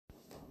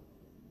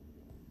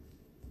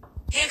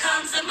Here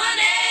comes the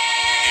money.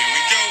 Here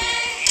we go.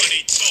 Money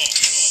talk.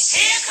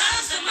 Here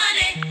comes the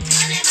money.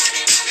 Money,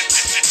 money, money,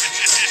 money,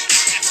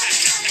 money, money.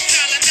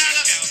 Dollar,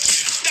 dollar.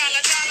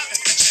 Dollar, dollar.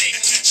 Ching,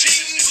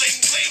 ching, bling,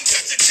 bling,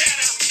 cut the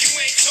chatter. You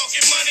ain't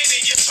talking money,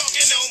 then your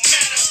talking don't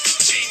matter.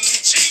 Ching,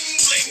 ching,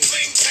 bling,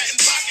 bling,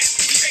 patent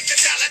pockets. We take the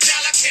dollar,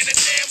 dollar, can the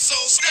damn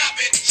soul stop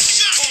it?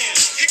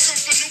 Here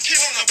comes the new kid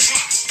on the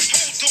block.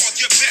 Hold on,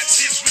 your bets,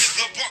 here's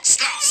where the buck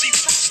stops. See,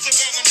 first of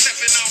all, I'm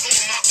stepping out on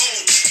my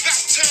own. About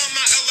time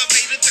I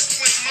elevated to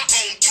claim my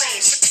own throne.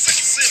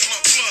 Sex in my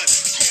blood,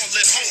 call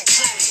it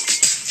homegrown.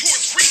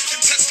 Puerto Rican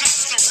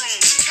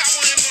testosterone.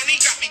 Power and money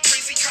got me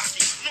crazy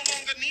cocky. No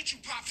longer need you,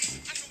 Poppy.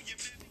 I know you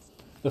man.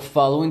 The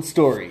following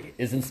story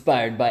is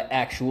inspired by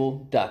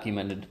actual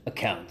documented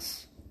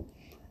accounts.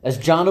 As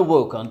John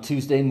awoke on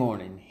Tuesday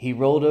morning, he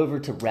rolled over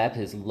to wrap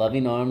his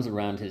loving arms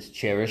around his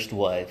cherished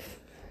wife.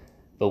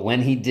 But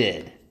when he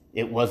did,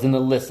 it wasn't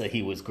Alyssa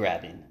he was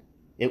grabbing.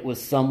 It was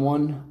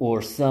someone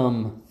or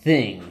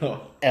something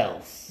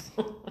else.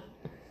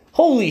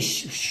 Holy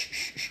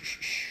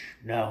shh.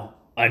 No,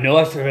 I know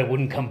I said I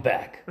wouldn't come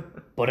back,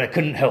 but I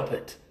couldn't help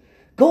it.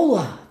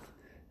 Goloth,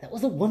 that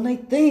was a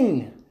one-night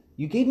thing.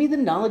 You gave me the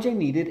knowledge I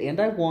needed, and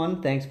I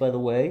won, thanks by the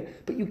way,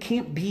 but you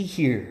can't be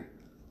here.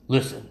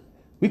 Listen,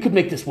 we could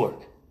make this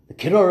work. The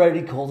kid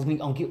already calls me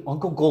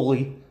Uncle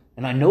Goalie,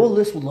 and I know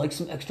Alyssa would like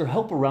some extra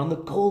help around the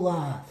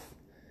Goloth.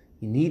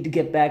 You need to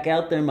get back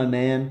out there, my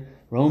man.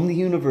 Roam the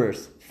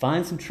universe,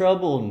 find some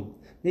trouble, and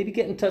maybe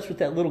get in touch with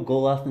that little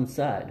Goloth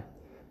inside.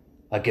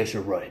 I guess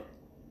you're right.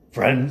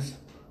 Friends?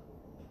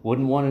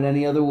 Wouldn't want it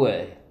any other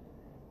way.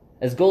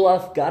 As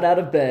Goloth got out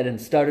of bed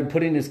and started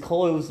putting his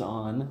clothes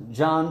on,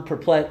 John,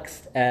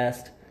 perplexed,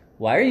 asked,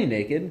 "Why are you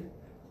naked?"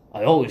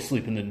 "I always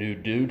sleep in the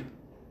nude, dude."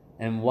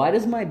 "And why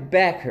does my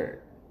back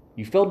hurt?"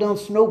 "You fell down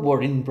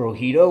snowboarding,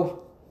 brojito."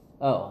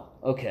 "Oh,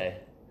 okay."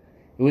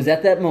 It was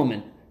at that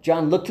moment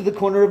John looked to the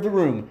corner of the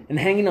room, and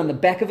hanging on the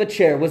back of a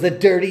chair was a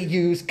dirty,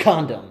 used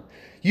condom.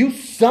 "You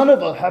son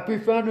of a happy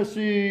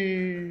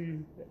fantasy!"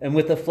 And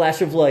with a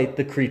flash of light,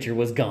 the creature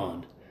was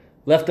gone.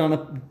 Left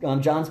on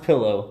John's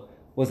pillow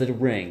was a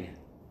ring,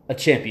 a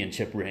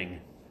championship ring.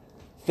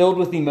 Filled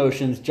with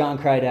emotions, John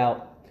cried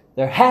out,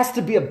 "There has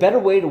to be a better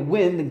way to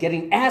win than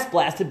getting ass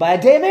blasted by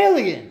a damn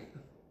alien!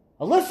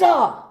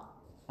 Alyssa!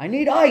 I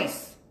need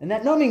ice and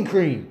that numbing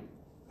cream.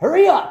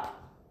 Hurry up!"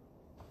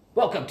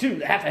 Welcome to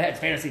the Half Ahead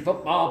Fantasy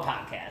Football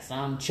Podcast.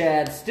 I'm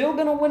Chad, still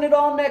gonna win it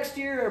all next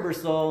year,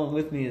 Ebersol, and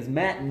with me is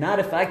Matt, not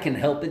if I can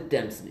help it,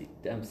 Dempsey.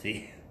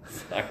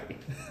 Sorry.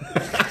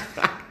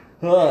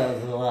 Oh, that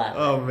was a lot.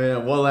 Oh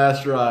man, one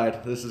last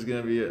ride. This is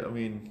gonna be.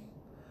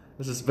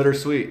 This is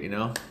bittersweet. You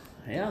know.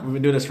 Yeah. We've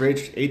been doing this for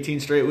 18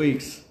 straight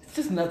weeks. It's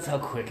just nuts how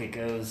quick it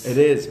goes. It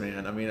is,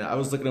 man. I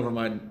was looking over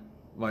my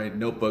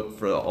notebook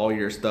for all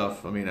your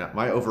stuff.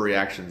 My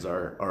overreactions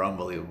are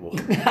unbelievable.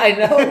 I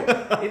know.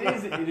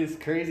 It is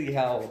crazy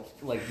how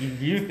you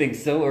view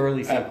things so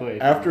early, so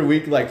quick. After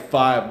week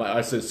 5,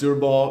 I said Super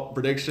Bowl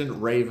prediction: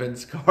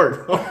 Ravens,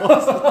 Cardinals.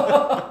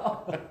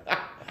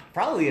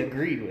 Probably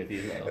agreed with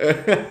you though.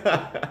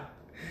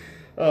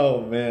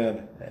 Oh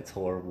man, That's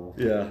horrible.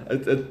 yeah.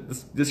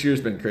 This year's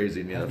been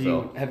crazy in the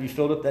NFL. Have you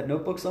filled up that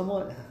notebook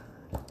somewhat?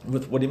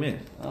 What do you mean?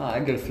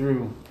 I went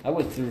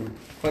through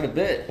quite a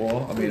bit.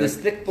 Well, this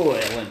thick boy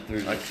I went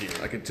through this year.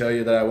 I can tell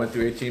you that I went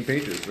through 18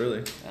 pages,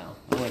 really. Oh,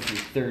 I went through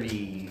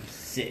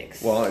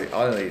 36. Well,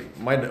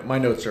 my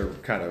notes are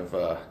kind of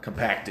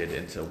compacted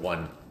into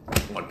one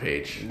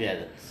page. Yeah,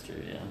 that's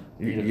true, yeah.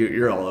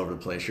 You're all over the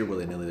place. You're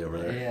willy-nilly over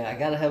there. Yeah, I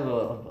gotta have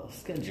a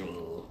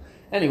schedule.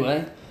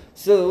 Anyway,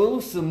 so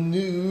some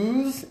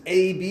news.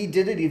 AB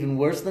did it even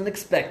worse than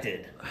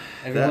expected.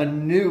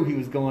 Everyone knew he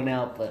was going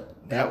out, but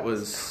that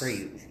was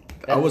crazy.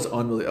 That was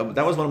unbelievable.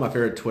 That was one of my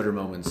favorite Twitter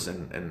moments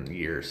in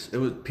years. It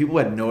was people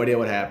had no idea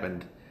what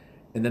happened,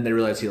 and then they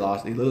realized he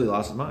lost. He literally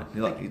lost his mind.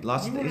 He's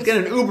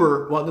getting an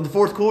Uber in the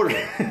fourth quarter.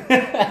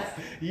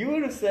 You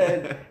would have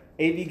said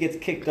AB gets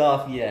kicked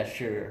off, yeah,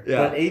 sure.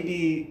 Yeah. But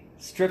AB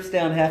strips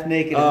down half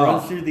naked and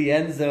runs through the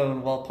end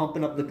zone while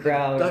pumping up the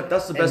crowd.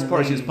 That's the best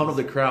part. She was pumping up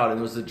the crowd, and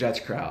it was the Jets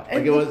crowd.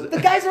 And the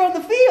guys are on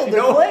the field.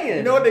 They're playing.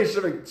 You know what they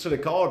should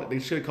have called? They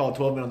should have called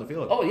 12 men on the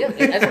field. Oh yeah,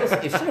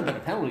 it should have been a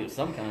penalty of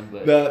some kind.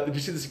 But did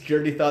you see the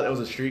security thought it was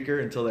a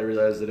streaker until they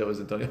realized that it was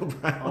Antonio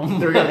Brown? Oh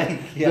my God.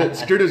 The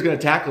security was going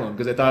to tackle him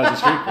because they thought it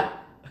was a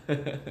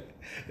streaker.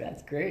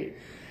 That's great.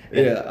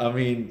 Yeah,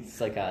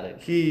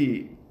 Psychotic.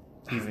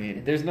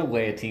 There's no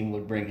way a team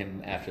would bring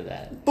him after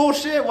that.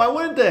 Bullshit. Why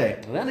wouldn't they?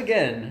 Well, then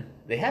again,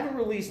 they haven't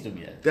released him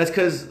yet. That's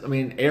because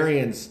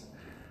Arians.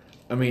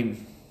 The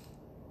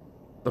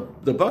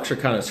Bucks are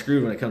kind of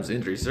screwed when it comes to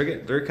injuries.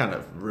 They're kind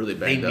of really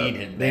banged up. They need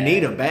him. They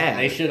need him bad.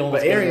 They should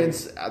almost. But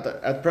Arians at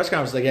the press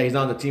conference, he's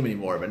not on the team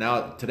anymore. But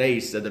now today he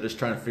said they're just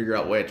trying to figure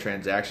out what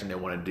transaction they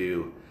want to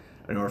do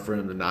in order for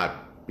him to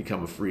not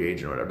become a free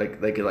agent or whatever.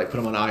 They could put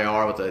him on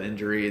IR with an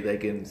injury. They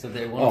can. So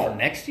they want him for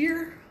next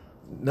year.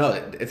 No,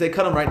 if they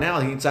cut him right now,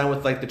 he can sign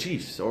with the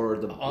Chiefs or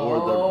the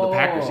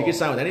Packers. He can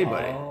sign with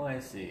anybody. Oh, I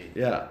see.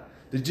 Yeah.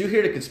 Did you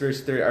hear the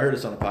conspiracy theory? I heard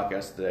this on a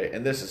podcast today,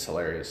 and this is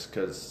hilarious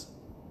because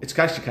it's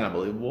actually kind of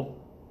believable.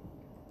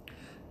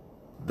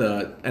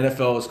 The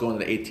NFL is going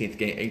to the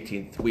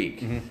 18th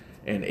week,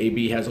 and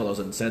AB has all those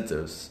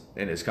incentives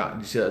in his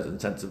contract. You see those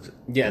incentives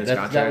Yeah, in his that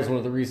contract? was one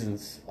of the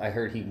reasons I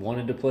heard he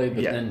wanted to play,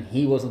 but Yeah. then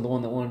he wasn't the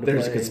one that wanted to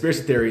There's a play.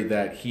 conspiracy theory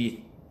that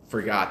he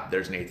forgot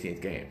there's an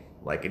 18th game,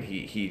 like, and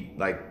he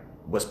like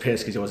was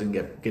pissed because he wasn't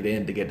gonna get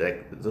in to get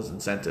like, those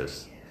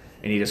incentives,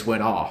 and he just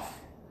went off,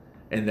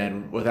 and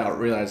then without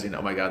realizing,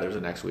 oh my god, there's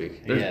a next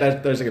week.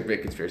 There's like a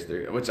big conspiracy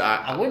theory, which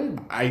I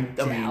wouldn't I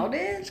doubt mean,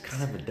 it. It's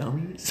kind of a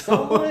dummy.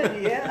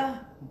 Somewhat, yeah,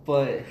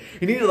 but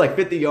He needed like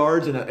 50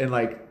 yards and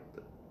like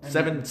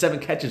seven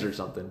catches or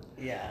something.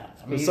 yeah,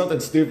 I It mean, was something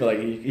stupid. Like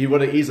he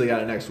would have easily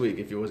got it next week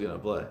if he was gonna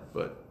play,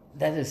 but.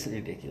 that is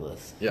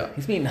ridiculous. Yeah.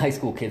 He's meeting high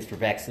school kids for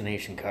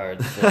vaccination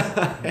cards. So,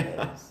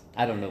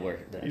 I don't know where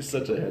that. He's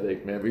such a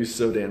headache, man, but he's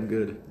so damn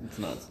good. It's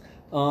nuts.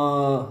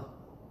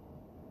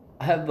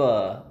 I have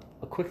a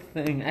quick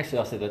thing. Actually,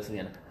 I'll say that to the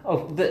end.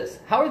 Oh, this.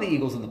 How are the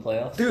Eagles in the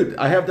playoffs? Dude,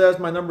 I have that as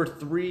my number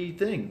 3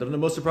 thing. They're the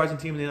most surprising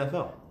team in the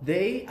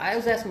NFL. I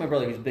was asking my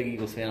brother, who's a big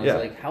Eagles fan. I was Yeah.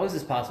 like, "How is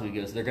this possible?" He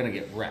goes, "They're going to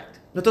get wrecked."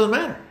 That doesn't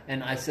matter.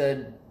 And I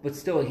said, "But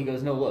still," he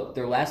goes, "No, look,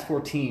 their last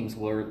 4 teams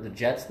were the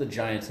Jets, the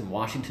Giants, and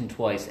Washington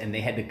twice, and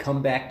they had to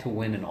come back to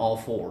win in all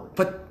 4."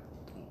 But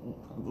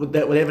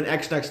they have an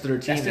X next to their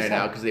team That's right just now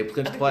how- because they clinched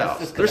I the think that's playoffs.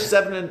 just They're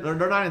 'cause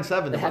they're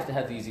 9-7. They have to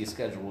have the easiest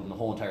schedule in the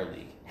whole entire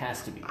league.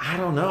 Has to be. I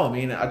don't know. I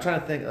mean, I'm trying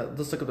to think.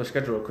 Let's look at their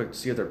schedule real quick to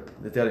see if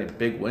they have any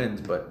big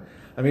wins. But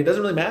I mean, it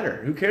doesn't really matter.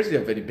 Who cares if you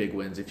have any big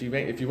wins? If you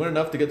win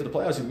enough to get to the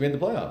playoffs, you win the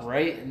playoffs.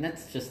 Right? And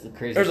that's just the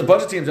crazy There's a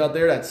bunch of teams out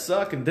there that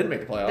suck and didn't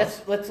make the playoffs. That's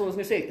what I was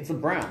gonna say. It's the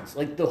Browns.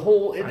 Like the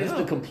whole, it I is know.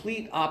 the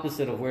complete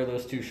opposite of where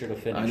those two should have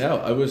finished. I know.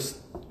 I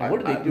was. And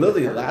what did they do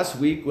literally with Hurts? last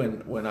week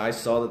when I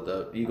saw that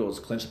the Eagles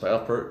clinched the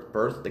playoff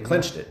berth, they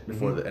clinched it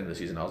before the end of the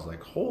season. I was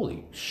like,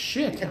 "Holy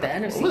shit!" Yeah, the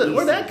NFC Where'd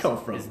East that come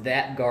from? Is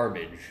that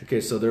garbage?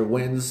 Okay, so their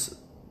wins,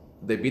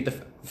 they beat the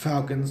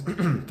Falcons,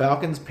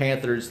 Falcons,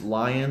 Panthers,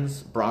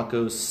 Lions,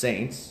 Broncos,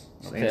 Saints.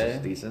 Saints Okay. is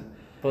decent,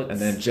 But and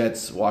then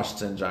Jets,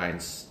 Washington,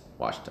 Giants,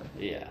 Washington.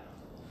 yeah.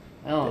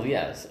 Oh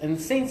yes, and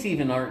the Saints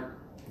even aren't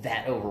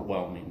that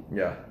overwhelming.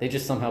 Yeah, They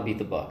just somehow beat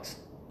the Bucks.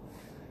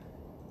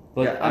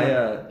 But Yeah, I,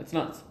 it's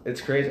nuts.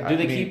 it's crazy. Do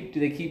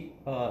they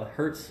keep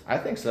Hurts? I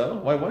think so.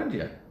 Why wouldn't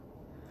you?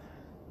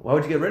 Why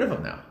would you get rid of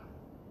him now?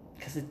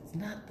 Because it's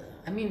not the.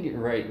 I mean, you're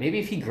right. Maybe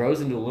if he grows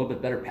into a little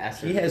bit better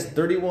passer. He has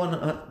 30.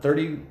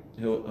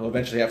 He'll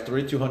eventually have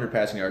 3,200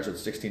 passing yards with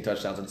 16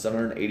 touchdowns and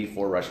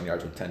 784 rushing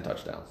yards with 10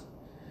 touchdowns.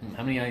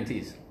 How many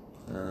INTs?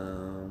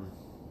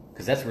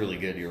 Because that's really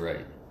good. You're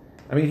right.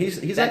 I mean, he's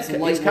That's kind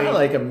of lightweight.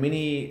 like a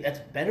mini. That's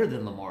better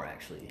than Lamar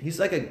actually. He's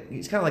kind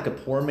of like a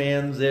poor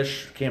man's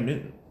ish Cam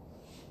Newton.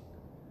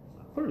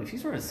 If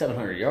he's running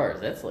 700 yards,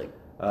 that's like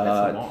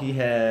that's Lamar. He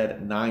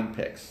had 9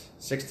 picks,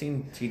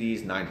 16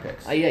 TDs, 9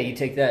 picks. Yeah, you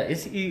take that.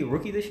 Is he a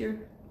rookie this year?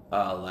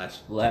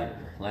 Last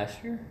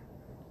Last year?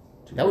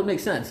 That would make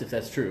sense if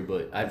that's true,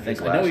 but I think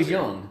know last he's year.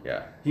 young.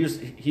 Yeah,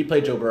 he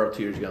played Joe Burrow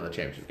 2 years ago in the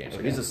championship game, so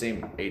Okay. he's the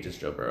same age as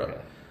Joe Burrow. Okay.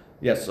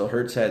 Yeah, so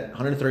Hurts had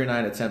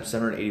 139 attempts,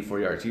 784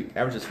 yards. He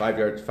averages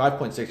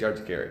 5.6 yards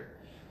a carry,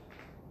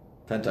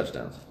 10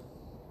 touchdowns.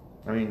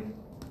 I mean,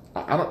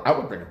 I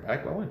would bring him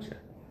back. Why wouldn't you?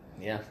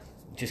 Yeah.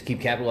 Just keep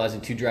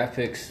capitalizing. 2 draft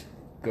picks.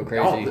 Go Oh,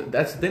 crazy.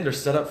 that's the thing. They're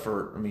set up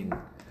for. I mean,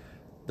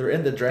 they're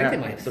in the draft. they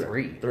might have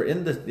 3. They're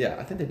in the. Yeah,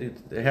 I think they do.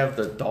 They have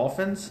the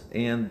Dolphins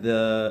and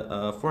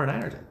the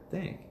 49ers. I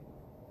think.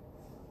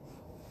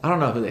 I don't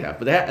know who they have,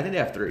 but I think they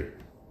have 3.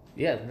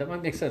 Yeah, that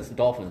might make sense. The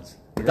Dolphins.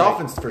 The You're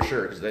Dolphins for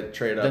sure because they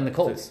trade up. Then the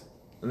Colts.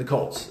 And the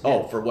Colts. Yeah.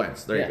 Oh, for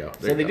Wentz. There Yeah. you go.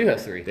 So they do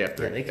have 3. They have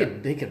 3. Yeah,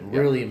 they could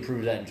really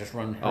improve that and just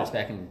run Hurts Oh.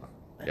 back and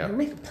Yeah.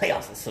 make the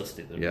playoffs. It's so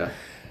stupid. Yeah,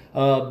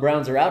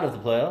 Browns are out of the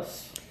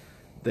playoffs.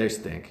 they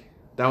stink.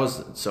 That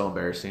was so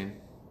embarrassing.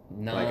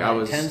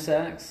 10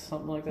 sacks,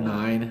 something like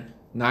that.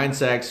 9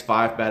 sacks,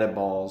 5 batted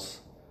balls,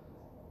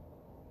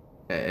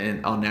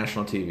 and on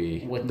national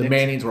TV. With the Nick-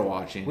 Mannings were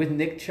watching. With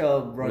Nick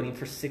Chubb running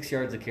for 6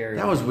 yards a carry.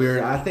 That was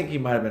weird. I think he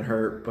might have been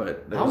hurt,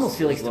 but I almost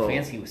feel like it was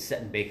Stefanski was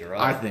setting Baker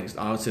up. I think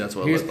honestly that's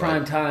what. Here's it looked prime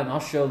like. time. I'll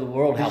show the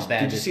world how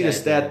bad. Did you this see the guy's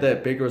stat doing.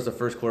 that Baker was the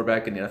first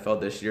quarterback in the NFL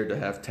this year to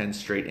have 10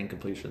 straight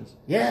incompletions?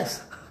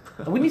 Yes.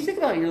 When you think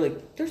about it, you're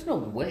like, there's no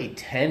way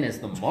 10 is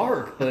the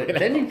mark. But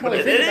then you probably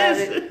But think it about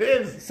is. it. It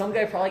is. Some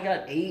guy probably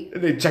got 8.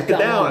 They checked it got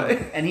down.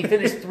 1, and he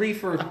finished 3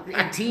 for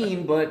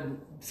 18, but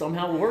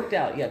somehow it worked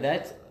out. Yeah,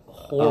 that's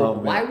horrible. Oh,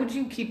 man. Why would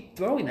you keep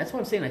throwing? That's what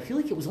I'm saying. I feel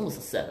like it was almost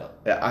a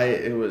setup. Yeah, I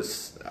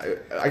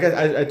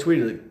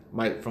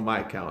tweeted from my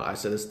account. I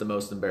said it's the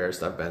most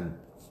embarrassed I've been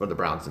for the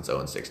Browns since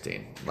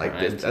 0-16. Like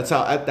Right.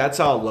 that's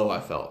how low I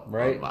felt.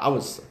 Right.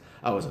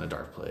 I was in a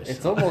dark place.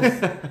 It's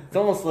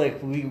almost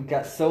like we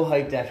got so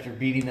hyped after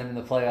beating them in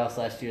the playoffs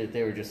last year that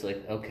they were just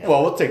like, okay,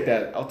 Well, we'll take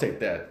that. I'll take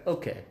that.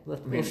 okay,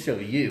 we'll show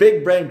you.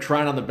 Big brain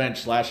trying on the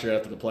bench last year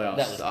after the playoffs.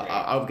 That was great.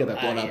 I'll get that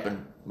blown up yeah.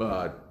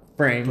 and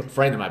frame.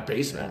 framed in my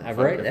basement.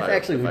 Right? If That I-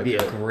 actually if I would be a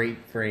could.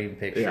 great frame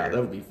picture. Yeah, that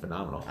would be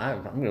phenomenal.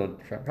 I'm going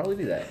to probably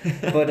do that.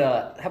 But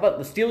how about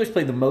the Steelers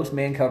played the most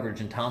man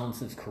coverage in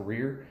Tomlinson's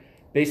career?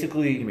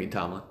 Basically, You mean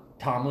Tomlin?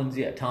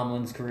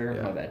 Tomlin's career.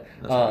 Yeah, My bad.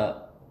 that's right.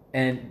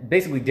 And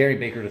basically Dairy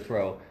Baker to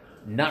throw,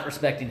 not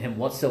respecting him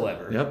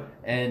whatsoever. Yep.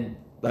 And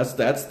That's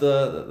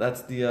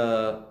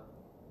the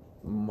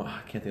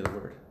I can't think of the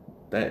word.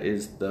 That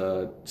is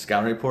the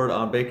scouting report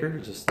on Baker.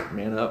 Just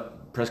man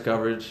up, press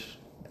coverage,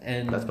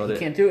 that's about he it.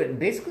 can't do it. And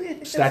basically, I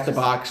think Stack that's the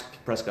just- box,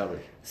 press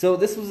coverage. So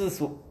this is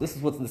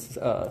what's this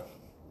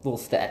little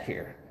stat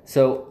here.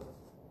 So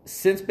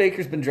since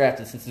Baker's been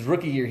drafted, since his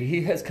rookie year,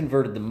 he has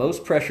converted the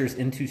most pressures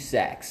into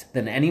sacks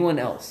than anyone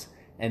else.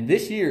 And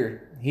this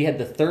year, he had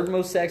the third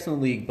most sacks in the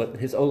league, but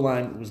his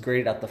O-line was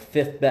graded out the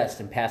fifth best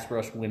in pass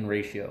rush win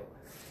ratio.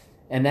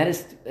 And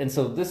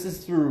so this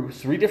is through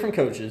 3 different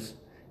coaches.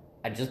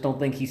 I just don't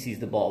think he sees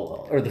the ball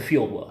well, or the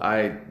field well.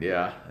 I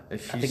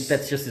think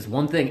that's just his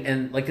one thing.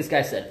 And like this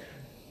guy said,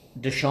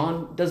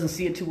 Deshaun doesn't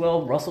see it too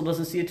well. Russell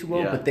doesn't see it too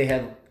well, Yeah. but they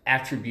have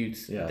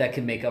attributes Yeah. that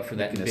can make up for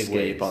that in can big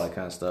escape, ways. all that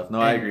kind of stuff. No,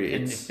 I agree.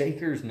 And It's if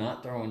Baker's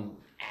not throwing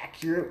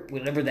accurate,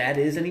 whatever that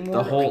is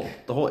anymore,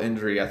 the whole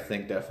injury. I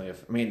think definitely.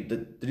 I mean,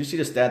 did you see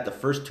the stat? The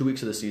first 2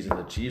 weeks of the season,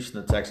 the Chiefs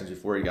and the Texans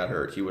before he got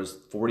hurt, he was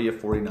 40 of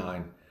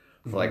 49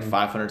 for like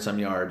 500 some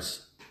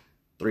yards,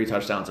 3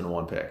 touchdowns and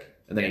 1 pick.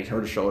 And then he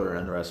hurt his shoulder,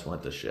 and the rest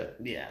went to shit.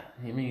 yeah.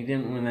 I mean, he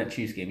didn't win that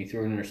Chiefs game. He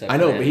threw an interception. I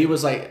know, but he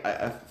was like,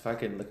 if I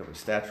can look up his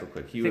stats real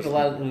quick, he I think was. a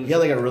lot of those He had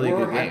like a really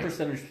were good high game.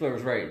 percentage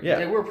throws, right? Yeah.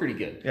 They were pretty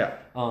good. Yeah,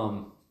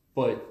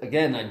 But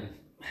again,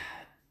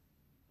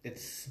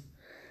 it's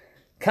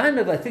kind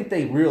of, I think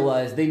they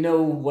realize they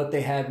know what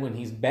they have when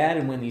he's bad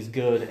and when he's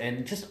good,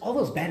 and just all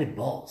those batted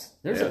balls.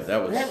 That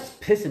was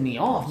pissing me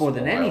off more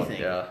than wild.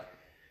 anything. Yeah,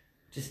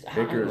 Just I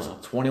don't Baker's know.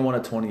 21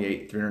 of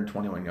 28,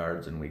 321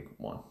 yards in week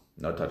 1,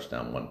 no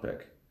touchdown, 1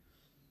 pick.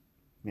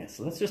 Yeah,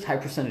 so that's just high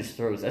percentage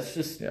throws. That's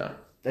just Yeah.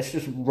 That's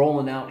just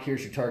rolling out.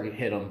 Here's your target.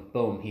 Hit him.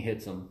 Boom. He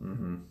hits him.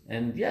 Mm-hmm.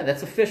 And yeah,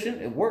 that's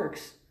efficient. It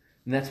works.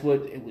 And that's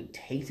what it would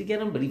take to get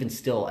him. But even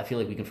still, I feel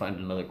like we can find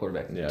another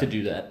quarterback to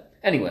do that.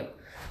 Anyway,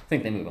 I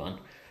think they move on.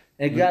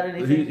 And got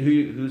anything?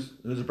 Who's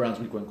the Browns'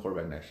 week 1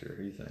 quarterback next year?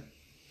 Who do you think?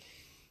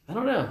 I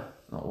don't know.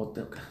 Oh,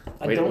 well,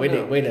 I don't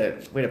know. Way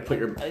to put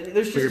your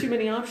There's just too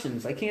many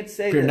options. I can't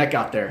say. put your that- neck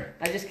out there.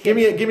 I just can't.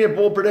 Give me a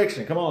bold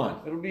prediction. Come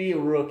on. It'll be a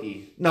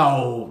rookie.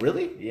 No,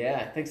 really?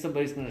 Yeah, I think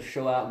somebody's going to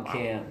show out in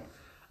camp.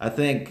 I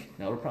think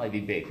No, it'll probably be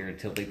Baker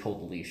until they pull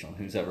the leash on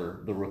who's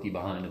ever the rookie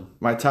behind him.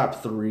 my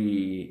top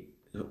 3,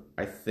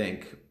 I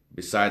think,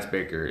 besides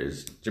Baker,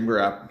 is Jimmy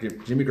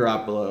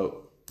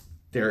Garoppolo,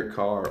 Derek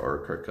Carr,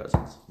 or Kirk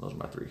Cousins. Those are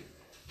my 3.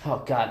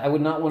 Oh God, I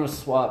would not want to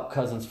swap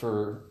Cousins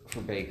for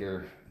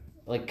Baker.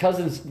 Like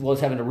Cousins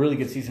was having a really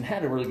good season,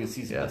 had a really good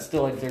season, Yeah. but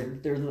still, like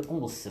they're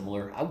almost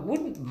similar. I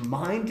wouldn't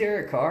mind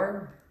Derek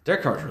Carr.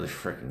 Derek Carr's really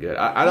freaking good.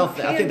 I don't. I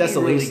can think that's be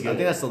the really least. I good.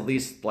 think that's the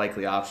least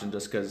likely option,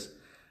 just because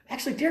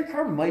Actually, Derek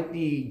Carr might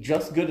be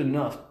just good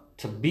enough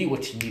to be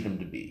what you need him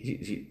to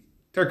be.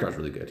 Derek Carr's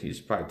really good. He's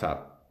probably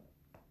top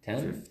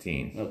 10?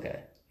 15.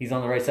 Okay, he's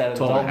on the right side of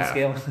the 12 and a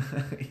Dalton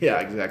half. scale. Yeah,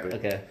 exactly.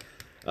 Okay.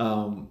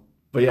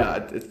 But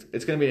yeah,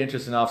 it's going to be an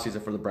interesting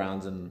offseason for the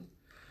Browns, and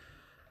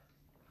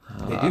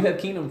They do have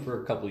Keenum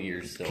for a couple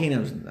years still.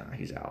 Keenum's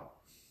he's out.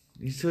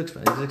 He's too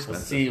expensive. He's Let's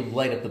expensive. see him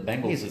light up the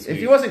Bengals this If week.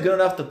 he wasn't good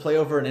enough to play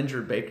over an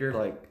injured Baker,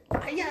 like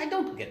Yeah, I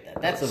don't get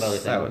that. That's another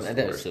thing. That was That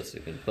weird. is so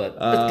stupid. But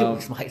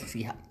let's do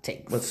see how it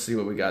takes. let's see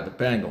what we got. The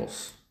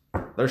Bengals,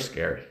 they're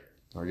scary.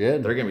 We're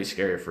good. They're going to be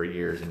scary for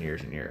years and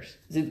years and years.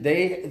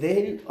 They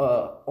They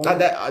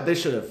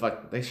should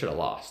have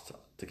lost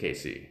to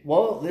KC.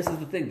 well, this is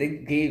the thing. They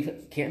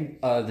gave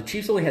the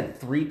Chiefs only had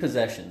 3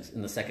 possessions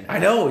in the second half. I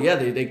know. Yeah,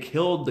 they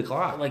killed the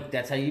clock. Like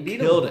that's how you beat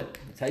Killed them. it.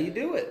 That's how you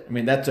do it. I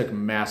mean, that took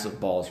massive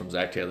balls from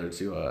Zach Taylor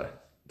to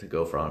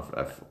go for on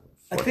I fourth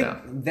think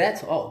down.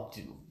 that's all.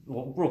 Dude,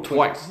 well, real quick,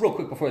 Twice. real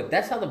quick before that.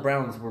 That's how the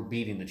Browns were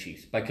beating the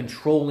Chiefs by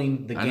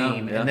controlling the I know,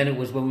 game, yeah. and then it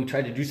was when we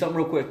tried to do something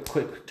real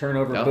quick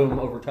turnover, Yep. boom,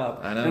 over top.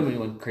 I know. Then we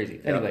went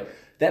crazy. Yeah. Anyway,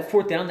 that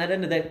fourth down, that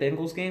end of that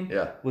Bengals game,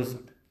 Yeah. was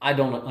I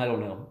don't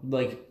know.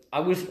 Like I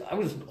was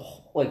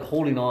like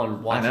holding on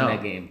I watching know.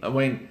 that game. I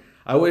mean,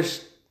 I wish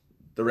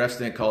the refs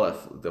didn't call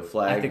it the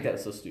flag. I think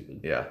that's so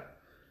stupid. Yeah.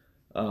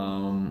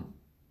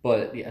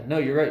 But yeah, no,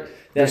 you're right. That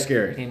They're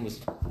scary. Game was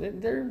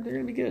they're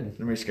gonna be good. They're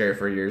gonna be scary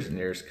for years and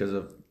years because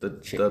of the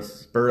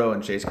Chase. Burrow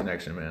and Chase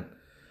connection, man.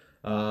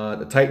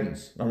 The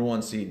Titans, number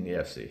 1 seed in the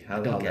AFC. How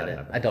the hell don't get that it.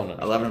 happen? I don't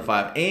understand.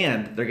 11-5,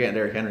 and they're getting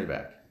Derrick Henry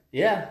back.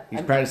 Yeah,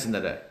 He's practicing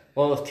today.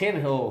 well, if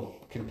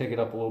Tannehill can pick it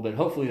up a little bit,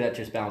 hopefully that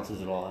just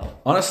balances it all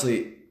out.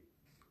 Honestly,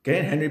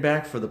 getting Henry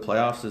back for the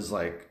playoffs is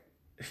like,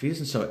 if he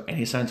doesn't show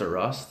any signs of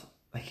rust,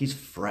 like he's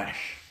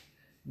fresh.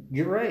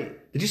 You're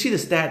right. Did you see the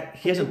stat?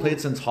 He hasn't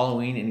played since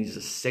Halloween, and he's the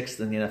 6th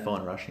in the NFL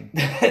in rushing.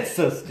 That's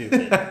so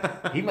stupid.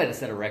 He might have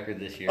set a record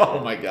this year.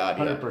 Oh my God!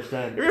 Yeah.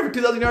 100%. He ran for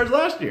 2,000 yards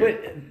last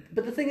year.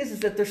 But the thing is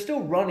that they're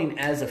still running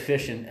as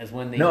efficient as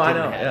when they No, I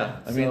didn't know. have Yeah,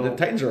 him. I mean So the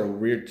Titans are a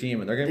weird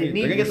team, and they're they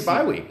gonna get the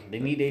bye receivers. week. They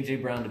need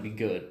AJ Brown to be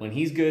good. When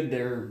he's good,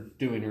 they're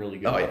doing really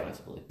good Oh yeah,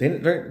 offensively.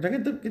 they're gonna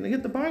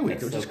get the bye week,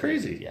 That's which so is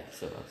crazy. Yeah,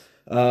 so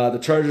that's The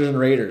Chargers and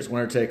Raiders,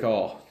 winner take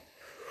all,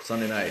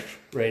 Sunday night.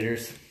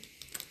 Raiders.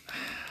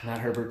 Not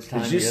Herbert's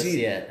time Did you just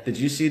see? yet. Did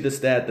you see the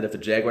stat that if the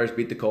Jaguars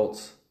beat the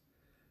Colts,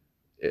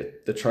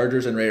 the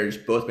Chargers and Raiders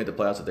both make the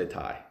playoffs if they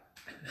tie?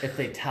 If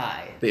they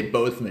tie, They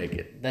both make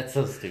it. that's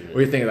so stupid. What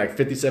do you think? Like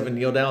 57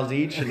 kneel downs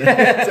each, and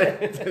then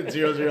it's a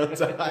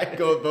 0-0 tie,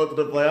 go with both of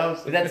the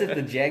playoffs. But that's if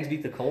the Jags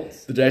beat the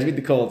Colts, The Jags beat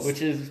the Colts.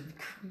 which is,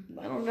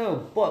 I don't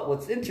know. But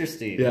what's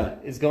interesting Yeah.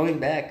 is going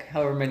back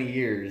however many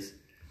years,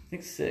 I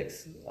think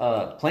 6,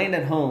 playing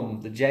at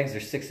home, the Jags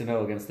are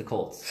 6-0 against the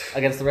Colts.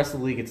 Against the rest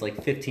of the league, it's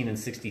like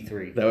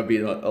 15-63. That would be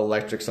an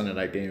electric Sunday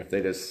night game if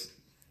they just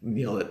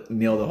kneel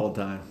the whole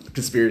time.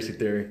 Conspiracy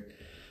theory.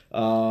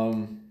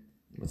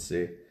 Let's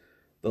see.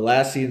 The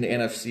last seed in the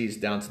NFC is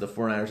down to the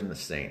 49ers and the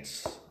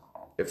Saints.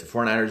 If the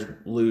 49ers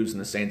lose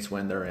and the Saints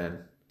win, they're in.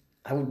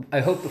 I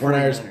hope the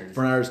 49ers.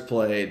 49ers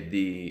play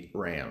the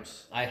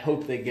Rams. I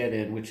hope they get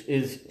in, which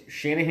is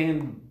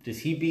Shanahan. Does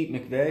he beat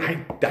McVay?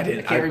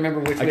 I can't remember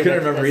which I way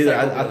couldn't remember that either.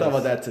 cycle I thought goes.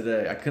 about that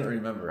today. I couldn't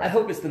remember. I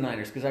hope it's the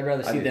Niners because I'd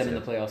rather see do them in too.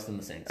 the playoffs than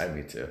the Saints.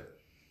 Me too.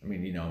 I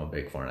mean, you know I'm a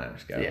big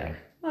 49ers guy. Yeah,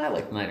 I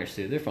like the Niners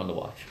too. They're fun to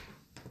watch.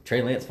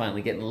 Trey Lance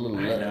finally getting a little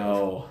I love.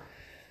 know.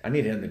 I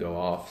need him to go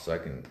off so I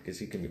can, because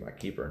he can be my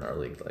keeper in our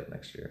league like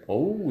next year.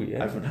 Oh yeah.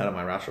 I haven't had on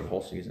my roster the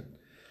whole season.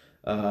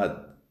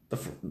 The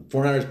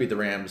 49ers beat the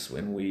Rams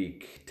in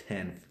week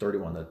 10,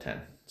 31-10.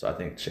 So I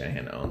think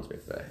Shanahan owns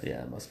McVay.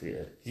 Yeah, it must be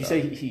it. Did you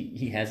say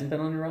he hasn't been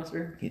on your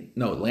roster?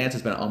 No, Lance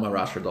has been on my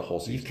roster the whole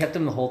You've season. kept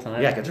him the whole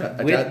time. Yeah,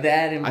 With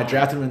that in mind, I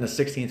drafted him in the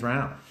 16th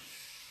round.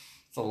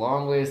 it's a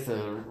long ways to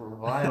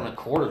rely on a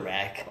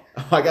quarterback.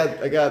 I've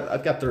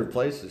got third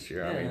place this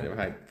year. I Yeah. mean,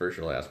 I first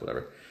or last,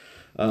 whatever.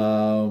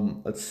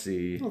 Let's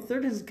see. Well,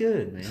 third is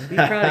good, man. Be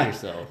proud of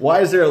yourself.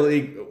 Why is there a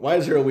league? Why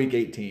is there a week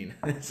 18?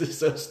 This is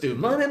so stupid.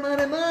 Money.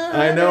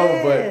 I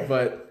know,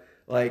 but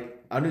like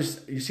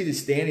you see the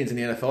standings in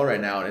the NFL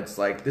right now, and it's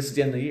like this is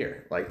the end of the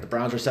year. Like the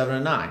Browns are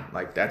 7-9.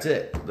 Like that's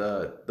it.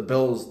 The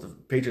Bills, the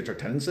Patriots are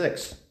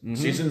 10-6.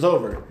 Season's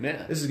over.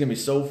 Yeah. This is gonna be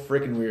so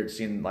freaking weird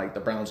seeing like the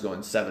Browns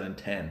going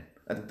 7-10.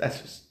 That's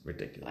just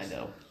ridiculous. I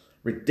know.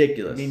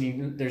 Ridiculous. I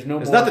mean, there's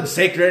There's nothing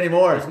sacred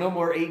anymore. There's no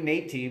more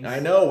 8-8 teams. I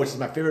know, which is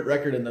my favorite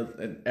record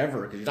in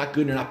ever because you're not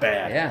good and you're not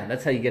bad. Yeah,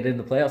 that's how you get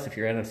into the playoffs if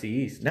you're NFC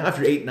East. Now if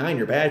you're 8-9,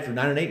 you're bad. If you're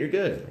 9-8, you're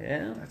good.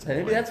 Yeah, maybe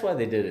annoying. that's why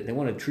they did it. They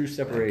wanted true I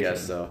separation.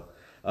 guess so.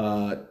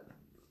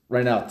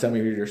 Right now, tell me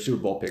who your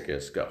Super Bowl pick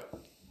is. Go.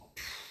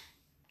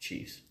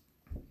 Chiefs,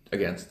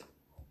 Against.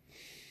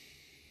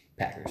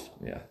 Packers.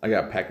 Yeah, I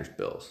got Packers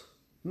Bills.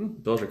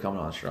 Bills are coming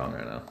on strong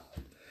right now.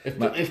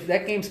 If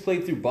that game's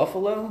played through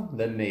Buffalo,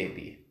 then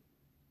maybe.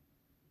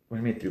 What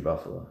do you mean through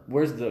Buffalo?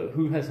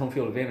 Who has home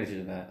field advantage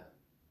in that?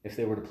 If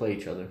they were to play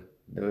each other,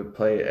 They would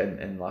play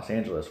in Los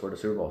Angeles, where the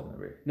Super Bowl's going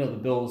to be. no, the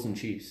Bills and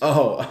Chiefs.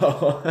 Oh,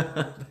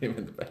 they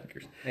meant the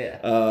Packers. Yeah.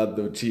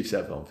 The Chiefs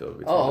have home field.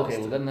 between Oh, those okay.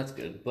 two. Well, then that's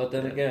good. But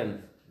then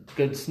again,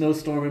 good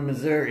snowstorm in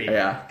Missouri.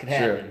 Yeah, could sure.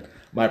 happen.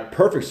 My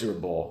perfect Super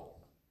Bowl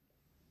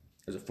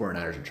is the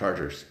 49ers and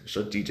Chargers,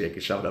 so DJ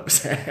can shove it up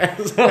his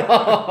ass.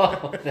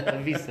 Oh, that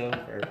would be so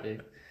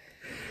perfect.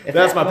 If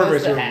That's that my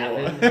was perfect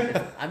to Super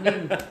Bowl. I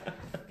mean,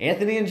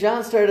 Anthony and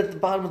John started at the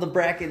bottom of the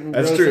bracket and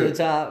That's rose true. to the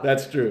top.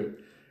 That's true.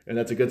 And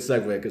that's a good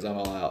segue because I'm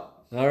all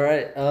out. All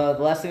right. The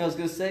last thing I was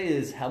going to say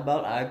is, how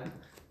about I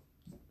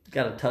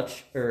got a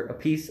touch or a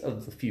piece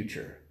of the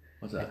future?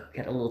 What's that?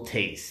 Got a little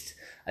taste.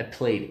 I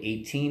played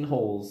 18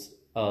 holes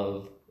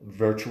of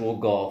virtual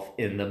golf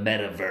in the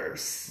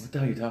metaverse. What the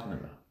hell are you talking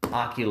about?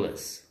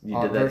 Oculus. You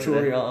did that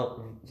today?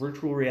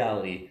 Virtual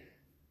reality.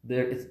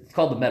 It's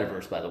called the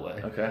metaverse, by the way.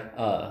 Okay.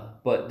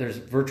 But there's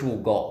virtual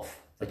golf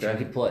that Okay.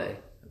 you could play.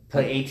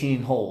 Play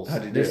 18 holes.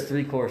 How'd you do There's it?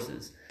 3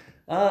 courses.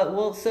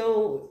 Well,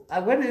 so I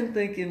went in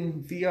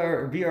thinking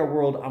VR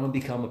world, I'm gonna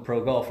become a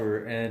pro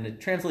golfer, and it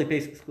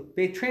translates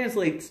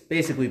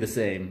basically the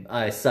same.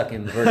 I suck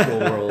in the virtual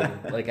world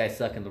like I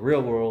suck in the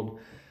real world.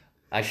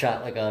 I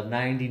shot like a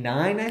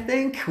 99, I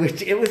think,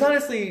 which it was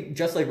honestly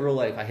just like real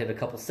life. I hit a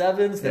couple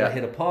sevens, then I Yeah.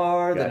 hit a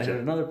par, then I Gotcha.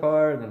 hit another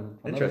par, and then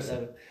another Interesting.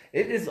 7.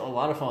 It is a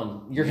lot of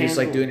fun. Your You hands just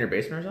like will- doing your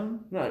basement or something?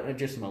 No,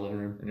 just in my living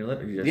room. In your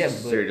living? You Yeah,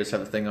 just, but- so you just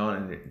have the thing on,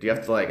 and do you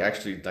have to like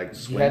actually like You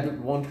swing? have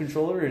one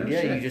controller, and Oh,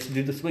 yeah, shit. you just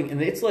do the swing.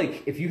 And it's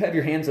like, if you have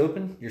your hands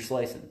open, you're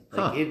slicing.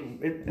 Like, Huh.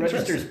 it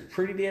registers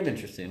pretty damn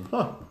interesting.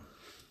 Huh.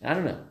 I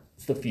don't know.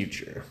 It's the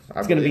future. I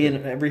It's going to be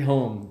believe in every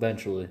home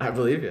eventually. I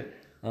believe you.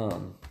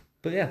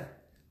 But yeah,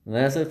 and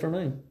that's it for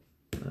me.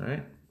 All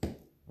right.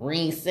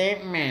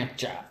 Recent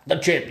matchup. The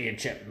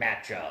championship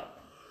matchup.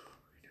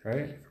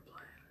 Right?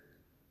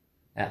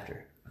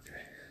 After.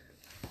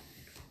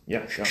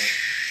 Yeah. Sure.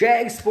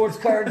 Shag Sports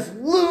Cards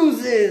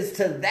loses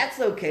to That's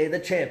Okay, the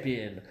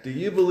champion. Do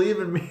you believe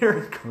in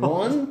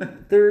miracles?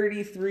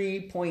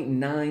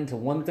 133.9 to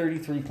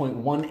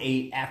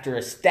 133.18 after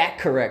a stat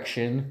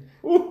correction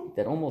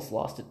that almost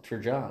lost it for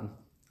John.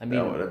 I mean,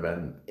 That would have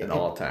been an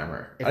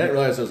all-timer. I if didn't it-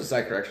 realize there was a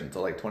side correction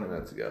until like 20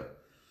 minutes ago.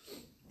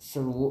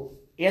 so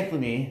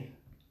Anthony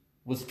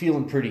was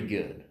feeling pretty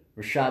good.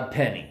 Rashad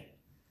Penny,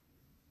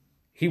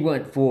 he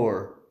went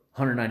for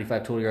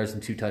 195 total yards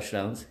and 2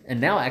 touchdowns, and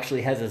now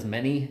actually has as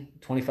many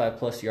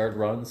 25-plus yard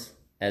runs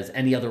as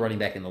any other running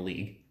back in the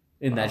league.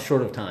 in that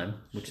short of time,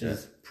 which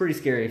is pretty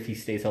scary if he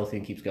stays healthy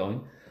and keeps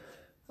going.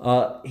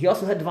 He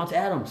also had Devonta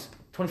Adams,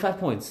 25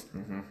 points,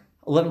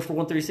 11 for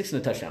 136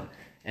 and a touchdown.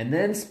 And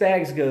then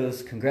Spags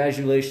goes,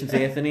 "Congratulations,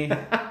 Anthony,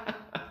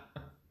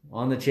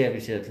 on the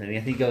championship." And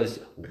Anthony goes,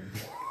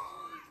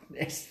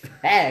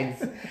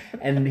 "Spags,"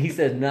 and he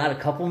said, not a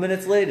couple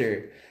minutes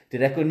later, did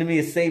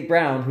Equanimous St.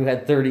 Brown, who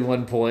had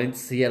 31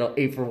 points, he had an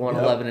 8 for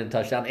 111 and a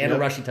touchdown, and a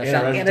rushing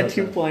touchdown, and a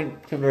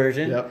 2-point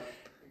conversion. Yep.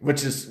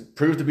 Which is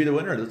proved to be the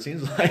winner, it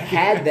seems like.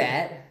 Had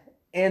that.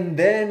 And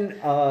then,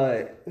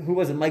 who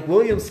was it? Mike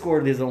Williams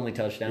scored his only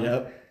touchdown.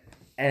 Yep.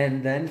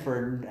 And then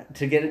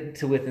to get it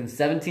to within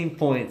 17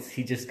 points,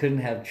 he just couldn't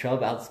have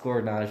Chubb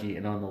outscore Najee,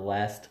 and on the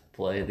last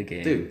play of the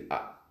game. Dude,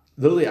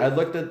 I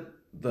looked at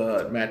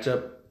the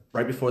matchup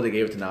right before they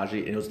gave it to Najee,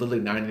 and it was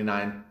literally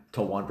 99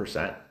 to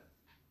 1%.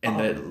 And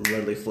then it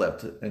literally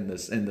flipped in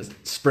this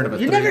sprint of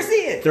a. You never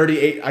see it.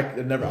 38.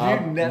 I'll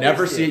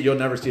never see it. You'll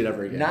never see it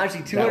ever again.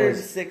 Najee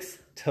 206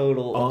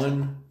 total.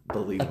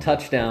 Unbelievable. A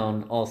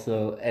touchdown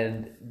also,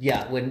 and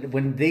yeah,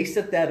 when they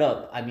set that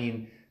up, I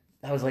mean,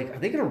 I was like, are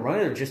they going to run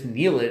it or just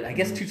kneel it? I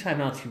guess 2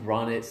 timeouts you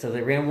run it, so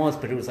they ran once,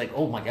 but it was like,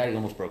 oh my god, he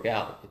almost broke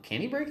out.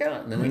 Can he break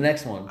out? And then the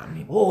next one,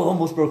 it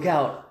almost broke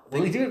out.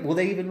 Will he do it? Will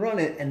they even run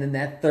it? And then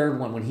that third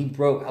one, when he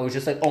broke, I was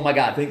just like, oh my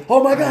god,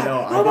 oh my god,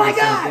 oh my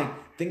god.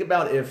 Think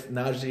about if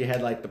Najee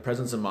had like the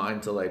presence of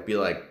mind to like be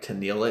like to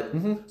kneel it,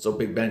 so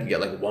Big Ben could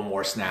get like one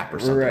more snap or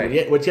something,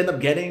 right? Which he ended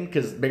up getting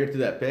because Baker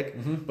threw that pick.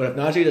 But if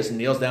Najee just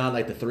kneels down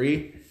like the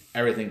 3,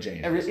 everything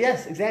changes.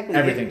 Yes, exactly.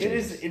 Everything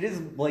changes. It is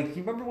like,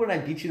 you remember when I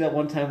beat you that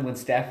one time when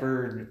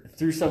Stafford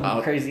threw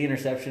some crazy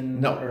interception?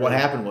 No, what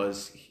happened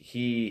was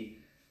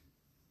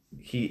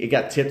it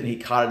got tipped and he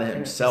caught it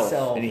himself,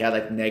 and he had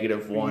like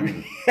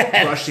 -1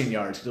 rushing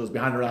yards because it was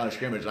behind the line of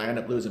scrimmage, and I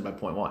ended up losing by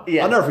 0.1.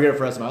 Yeah. I'll never forget it for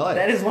the rest of my life.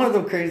 That is one of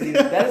the crazy.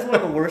 That is one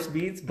of the worst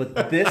beats,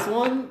 but this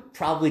one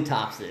probably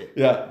tops it.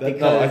 Yeah,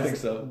 I think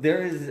so.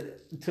 There is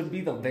to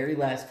be the very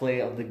last play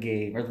of the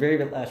game, or the very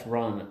last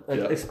run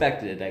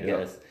expected, I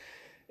guess,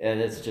 and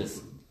it's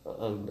just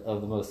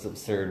of the most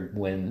absurd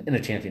win in a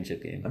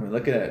championship game. I mean,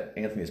 looking at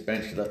Anthony's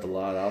bench, he left a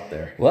lot out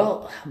there.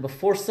 Well,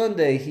 before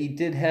Sunday, he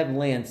did have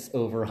Lance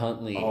over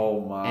Huntley.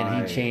 Oh my!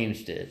 And he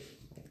changed it.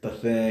 The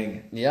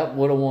thing. Yep,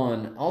 would have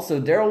won. Also,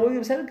 Darrell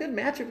Williams had a good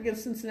matchup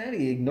against Cincinnati.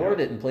 He ignored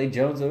it and played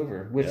Jones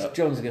over, which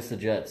Jones against the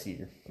Jets,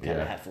 you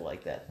kind of have to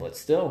like that. But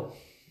still.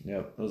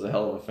 Yep, it was a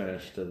hell of a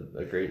finish to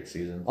a great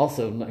season.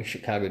 Also,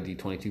 Chicago D,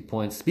 22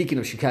 points. Speaking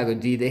of Chicago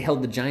D, they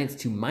held the Giants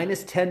to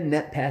 -10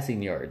 net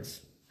passing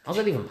yards. How's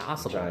that even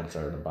possible? The Giants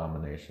are an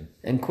abomination.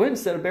 And Quinn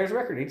set a Bears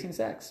record, 18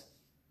 sacks.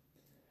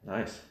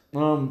 Nice.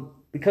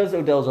 Because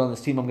Odell's on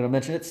this team, I'm going to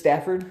mention it.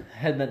 Stafford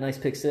had that nice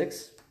pick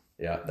 6.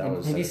 Yeah, that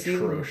was an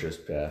atrocious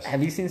pass.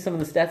 Have you seen some of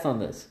the stats on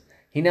this?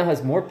 He now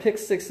has more pick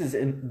 6s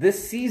in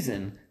this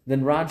season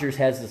than Rodgers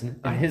has in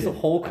his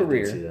whole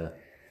career. I did see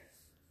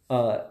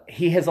that.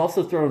 He has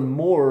also thrown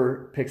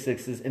more pick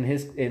 6s in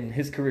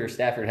his career,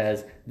 Stafford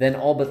has, than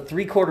all but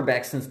 3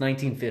 quarterbacks since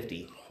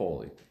 1950.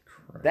 Holy crap.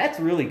 That's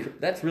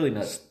really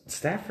nuts.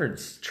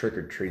 Stafford's trick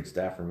or treat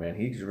Stafford, man.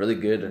 He's really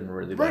good and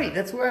really bad. Right,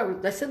 that's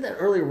where I said that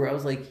earlier, where I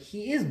was like,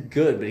 he is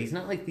good, but he's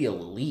not like the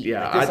elite.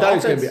 Yeah, like I thought he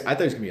was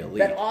gonna be elite.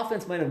 That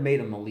offense might have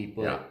made him elite,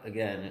 but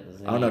again, it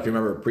was. I don't know if you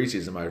remember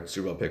preseason. My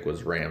Super Bowl pick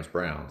was Rams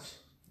Browns.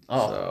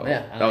 Oh, so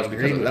yeah, that was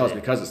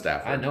because of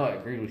Stafford. I know, I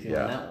agreed with you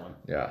on that one.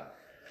 Yeah,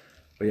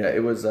 but yeah,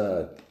 it was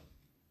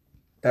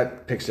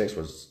that pick 6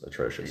 was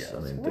atrocious. Yeah,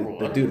 I mean,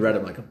 the dude read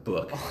him like a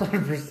book,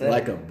 100%,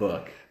 like a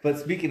book. But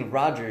speaking of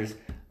Rodgers,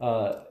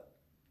 the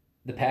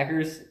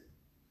Packers,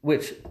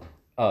 which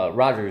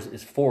Rodgers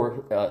is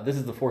this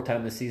is the 4th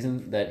time this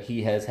season that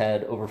he has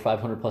had over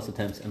 500 plus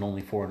attempts and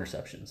only 4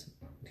 interceptions.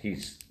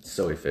 He's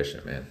so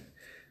efficient, man.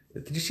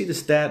 Did you see the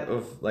stat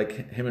of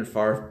like him and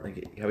Favre,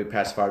 like how he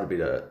passed Favre to be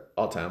the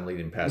all-time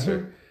leading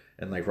passer,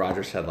 and like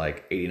Rodgers had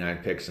like 89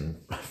 picks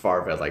and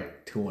Favre had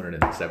like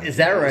 270. Is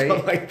that right?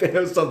 Like that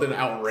was something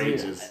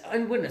outrageous.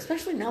 And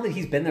especially now that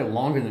he's been there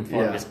longer than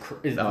Favre,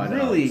 is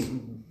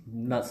really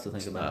nuts to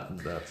think about.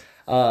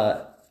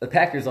 The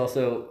Packers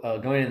also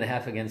going in the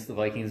half against the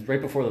Vikings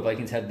right before the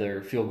Vikings had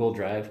their field goal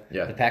drive.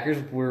 Yeah, the Packers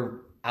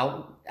were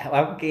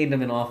outgained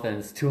them in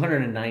offense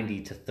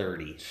 290 to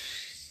 30.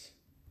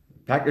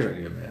 Packers are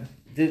good, man.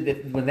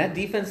 When that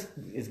defense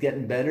is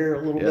getting better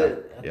a little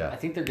bit, I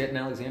think they're getting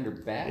Alexander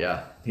back.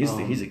 Yeah,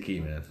 he's a key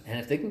man. And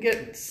if they can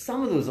get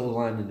some of those O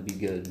linemen to be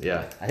good,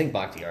 I think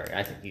Bakhtiari,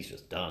 I think he's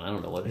just done. I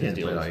don't know what his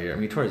deal is. All year. I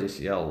mean, he tore his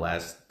ACL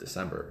last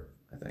December,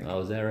 I think.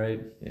 Oh, is that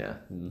right? Yeah.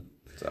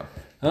 So.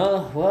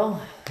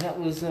 Well, that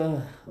was.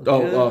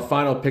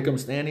 Final pick'em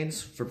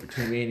standings for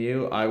between me and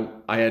you.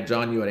 I had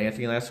John, you and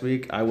Anthony last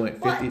week. I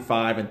went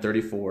 55 and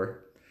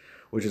 34,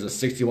 which is a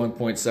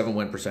 61.7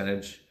 win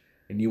percentage.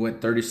 And you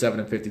went 37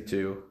 and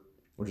 52,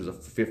 which is a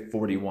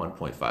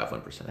 41.5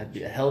 win percentage. That'd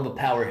be a hell of a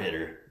power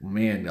hitter.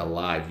 Man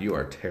alive, you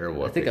are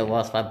terrible. I think I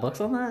lost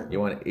 $5 on that.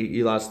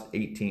 You lost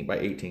 18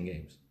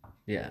 games.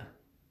 Yeah.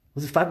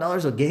 Was it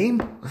 $5 a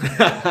game?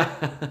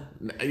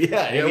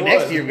 Yeah, maybe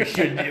next year we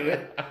should do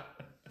it.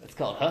 It's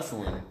called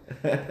hustling.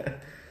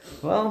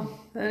 Well,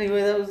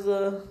 anyway, that was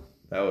a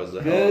That was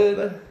a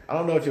Good. I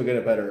don't know if you'll get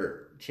a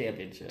better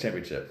championship.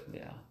 championship,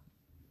 Yeah.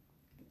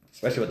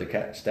 especially with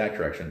the stack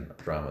correction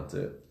drama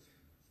too.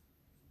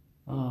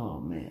 Oh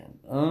man.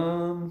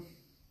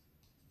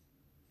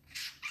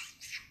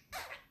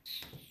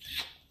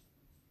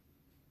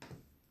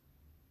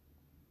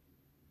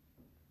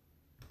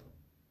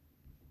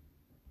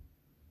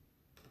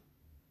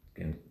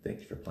 Again, thank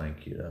you for playing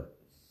queued up.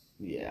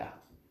 Yeah.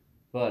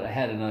 But I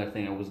had another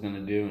thing I was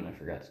gonna do and I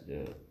forgot to do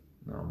it.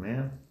 Oh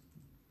man.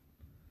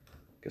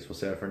 Guess we'll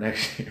save it for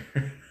next year.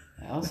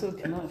 I also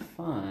cannot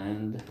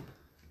find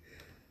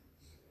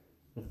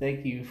the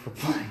thank you for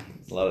playing.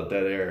 It's a lot of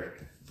dead air.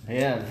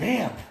 Yeah,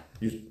 vamp.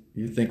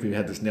 You think we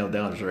had this nailed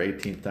down? It's our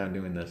 18th time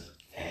doing this.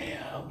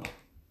 Damn.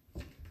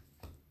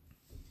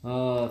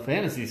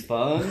 Fantasy's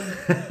fun.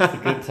 It's a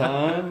good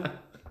time.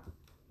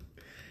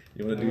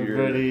 You want to do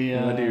Everybody,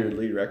 your your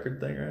lead record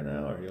thing right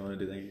now, or you want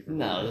to do thank you for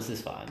No, this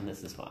is fine.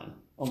 This is fine.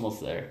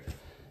 Almost there.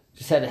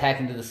 Just had to hack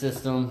into the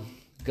system.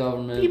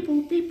 Government. beep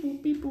boop beep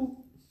boop beep boop.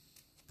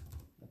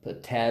 I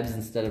put tabs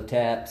instead of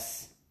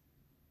taps.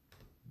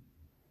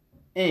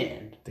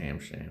 And Damn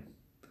shame.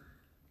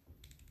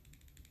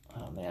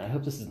 oh man, I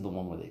hope this isn't the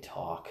one where they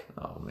talk.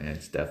 Oh man,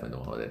 it's definitely the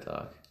one where they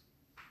talk.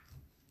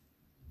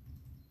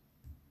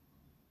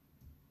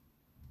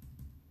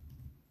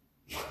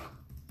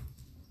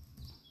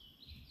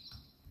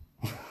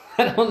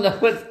 I don't know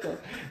what's going.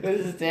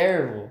 This is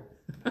terrible.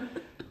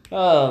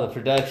 Oh, the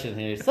production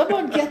here.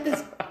 Someone get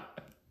this.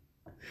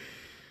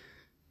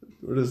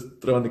 We're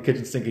just throwing the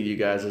kitchen sink at you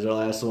guys as our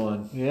last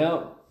one.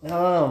 Yep.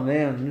 Oh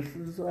man, this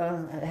is.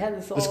 I had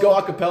this all. Let's go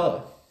a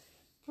cappella.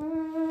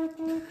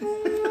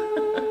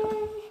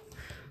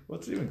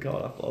 What's it even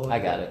called? I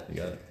got it. You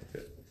got it.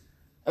 Okay.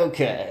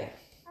 Okay.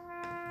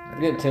 I'm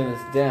gonna turn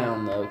this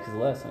down though, because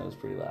last time it was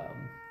pretty loud.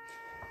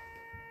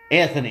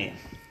 Anthony.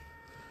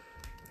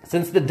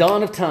 Since the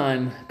dawn of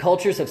time,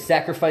 cultures have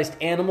sacrificed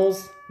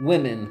animals,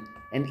 women,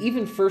 and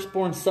even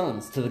firstborn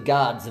sons to the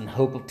gods in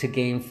hope to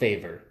gain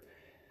favor.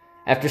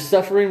 After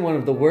suffering one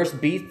of the worst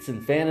beasts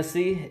in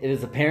fantasy, it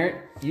is apparent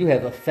you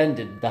have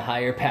offended the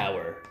higher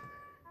power.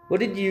 What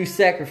did you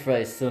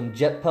sacrifice? Some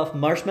jet puff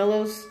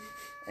marshmallows?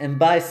 And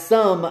by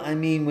some, I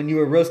mean when you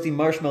were roasting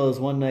marshmallows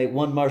one night,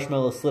 one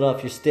marshmallow slid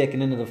off your stick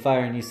and into the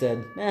fire and you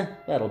said,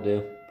 that'll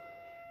do.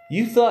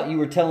 You thought you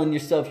were telling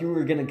yourself you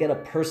were going to get a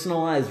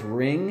personalized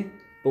ring,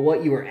 but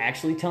what you were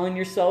actually telling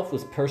yourself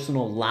was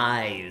personal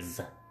lies.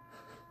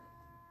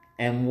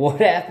 And what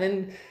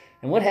happened?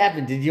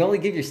 Did you only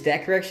give your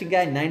stat correction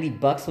guy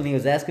 $90 when he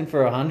was asking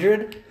for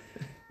 100?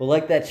 Well,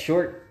 like that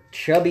short,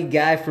 chubby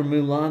guy from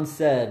Mulan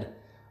said,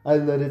 I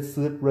let it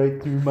slip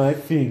right through my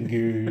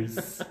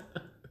fingers.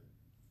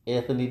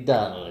 Anthony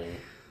Donnelly.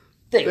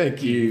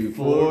 Thank you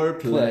for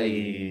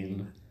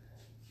playing.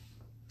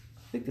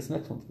 I think this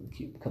next one's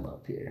going to come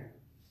up here.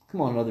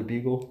 Come on, another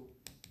bugle.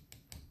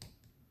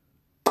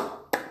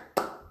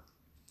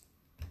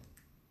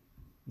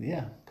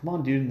 Yeah, come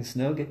on, dude in the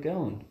snow, get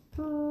going.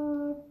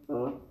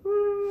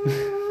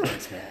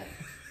 Thanks, man.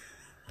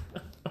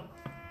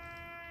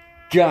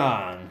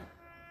 John.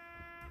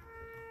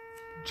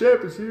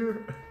 Champ is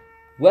here.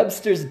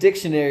 Webster's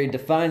dictionary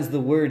defines the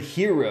word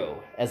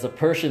hero as a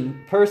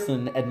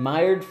person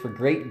admired for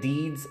great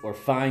deeds or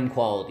fine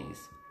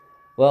qualities.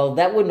 Well,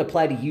 that wouldn't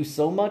apply to you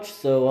so much,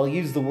 so I'll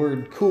use the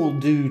word cool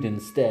dude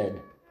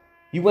instead.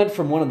 You went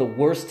from one of the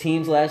worst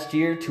teams last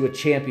year to a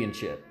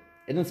championship.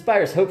 It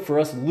inspires hope for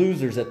us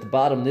losers at the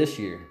bottom this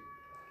year.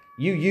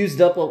 You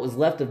used up what was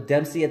left of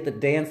Dempsey at the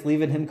dance,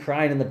 leaving him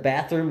crying in the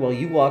bathroom while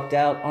you walked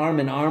out arm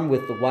in arm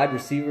with the wide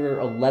receiver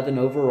 11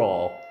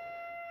 overall.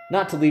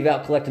 Not to leave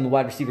out collecting the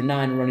wide receiver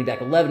 9 and running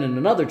back 11 in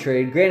another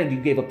trade. Granted, you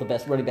gave up the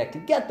best running back to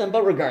get them,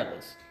 but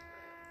regardless.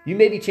 You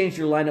maybe changed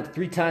your lineup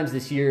 3 times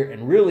this year,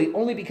 and really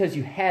only because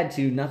you had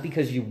to, not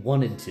because you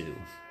wanted to.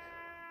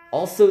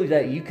 Also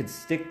that you could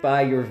stick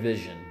by your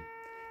vision.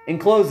 In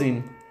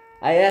closing,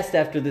 I asked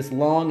after this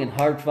long and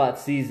hard-fought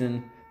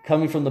season,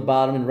 coming from the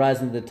bottom and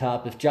rising to the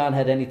top, if John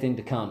had anything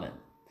to comment.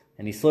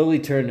 And he slowly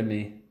turned to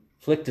me,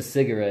 flicked a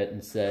cigarette,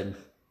 and said,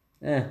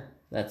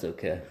 that's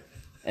okay.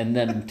 And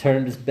then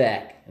turned his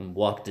back and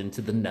walked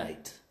into the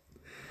night.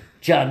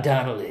 John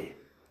Donnelly,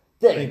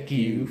 thank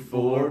you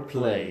for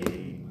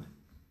playing.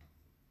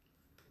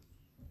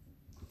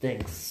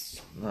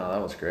 Thanks. No,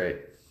 that was great.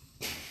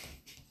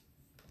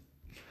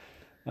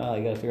 Oh,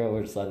 I gotta figure out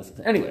where to slide this.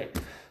 Anyway,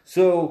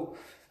 so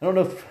I don't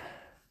know if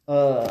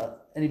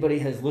anybody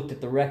has looked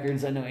at the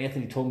records. I know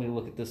Anthony told me to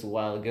look at this a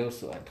while ago,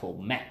 so I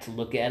told Matt to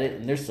look at it.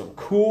 And there's some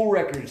cool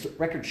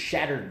records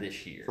shattered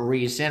this year.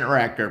 Recent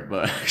record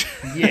book.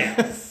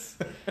 Yes,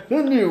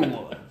 the new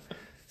one.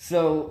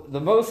 So the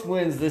most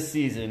wins this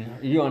season.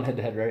 Are you on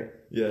head-to-head, right?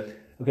 Yeah.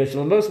 Okay, so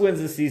the most wins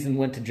this season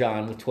went to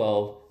John with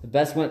 12. The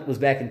best went was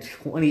back in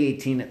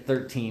 2018 at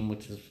 13,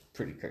 which is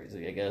pretty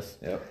crazy, I guess.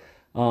 Yep.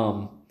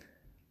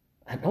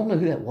 I don't know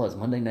who that was.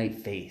 Monday Night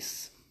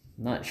Face.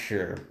 Not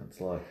sure. That's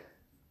luck.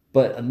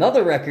 But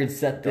another record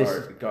set this.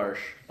 Garsh.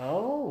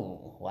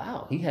 Oh,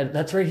 wow.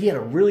 That's right. He had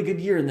a really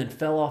good year and then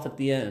fell off at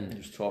the He end.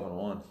 was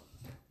 12-1.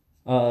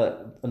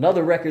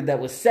 Another record that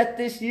was set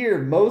this year,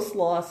 most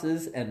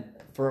losses, and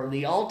for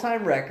the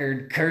all-time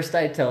record, cursed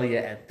I tell you,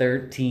 at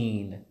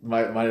 13.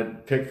 My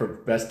pick for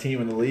best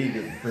team in the league.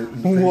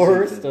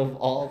 Worst of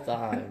all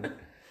time.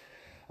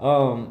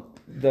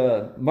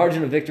 The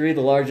margin of victory,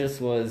 the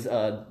largest was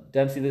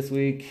Dempsey this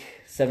week,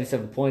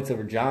 77 points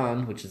over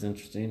John, which is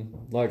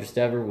interesting. Largest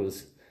ever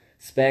was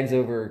Spags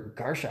over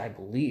Garsha, I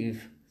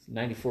believe,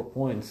 94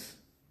 points.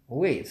 Oh,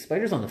 wait,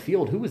 Spiders on the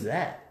Field, who was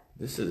that?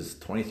 This is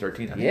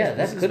 2013. Yeah,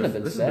 that couldn't have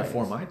been This is Spags.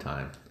 before my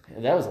time.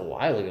 That was a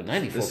while ago,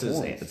 94 This is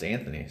points. it's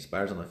Anthony.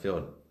 Spiders on the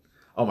Field.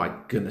 Oh my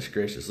goodness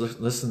gracious!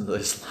 Listen to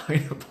this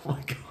lineup. Oh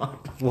my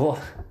god. Well,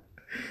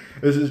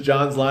 This is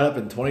John's lineup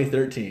in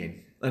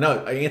 2013.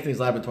 No, Anthony's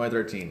lineup in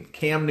 2013.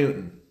 Cam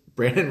Newton,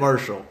 Brandon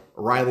Marshall,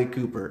 Riley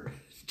Cooper,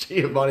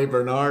 Giovanni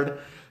Bernard,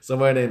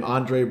 somebody named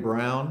Andre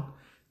Brown,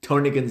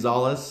 Tony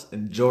Gonzalez,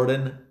 and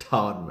Jordan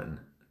Todman.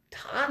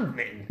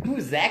 Todman, who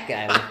was that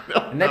guy?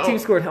 And that know. team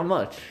scored how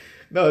much?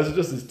 No, this is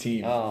just his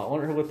team. I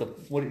wonder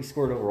what he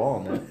scored overall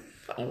on that.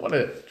 What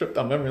a trip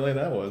down memory lane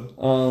that was.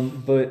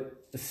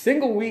 But a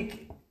single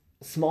week,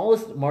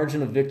 smallest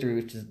margin of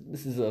victory,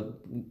 this is a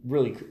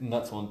really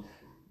nuts one.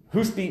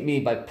 Hoos beat me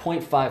by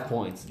 0.5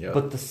 points. Yep.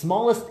 But the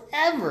smallest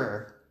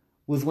ever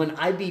was when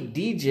I beat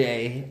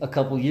DJ a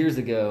couple years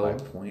By ago.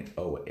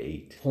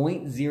 0.08.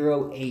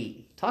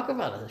 0.08. Talk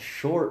about a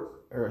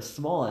short or a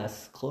small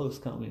ass close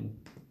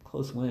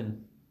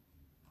win.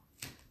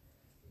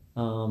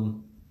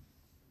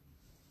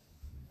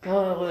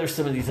 Oh, there's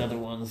some of these other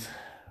ones.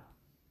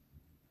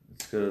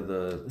 Let's go to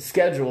the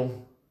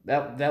Schedule.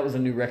 That was a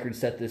new record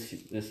set this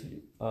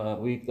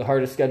week. The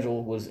hardest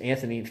schedule was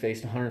Anthony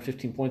faced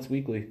 115 points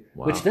weekly,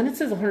 Wow. which then it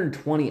says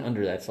 120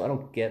 under that, so I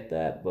don't get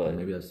that, but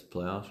maybe that's the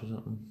playoffs or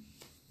something.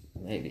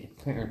 maybe.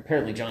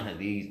 Apparently, John had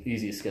the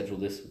easiest schedule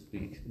this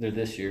week. They're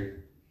this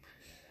year.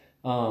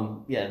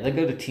 Yeah, they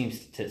go to team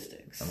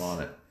statistics. I'm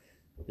on it.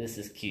 This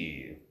is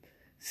cute.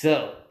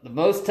 So the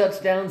most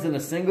touchdowns in a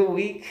single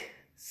week,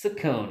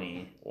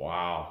 Saccone.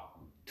 Wow.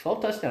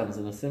 12 touchdowns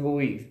in a single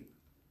week.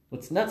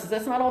 What's nuts is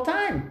that's not all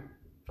time.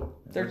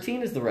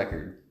 13 is the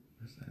record.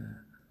 What's that?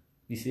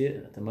 You see it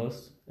at the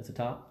most, at the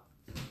top?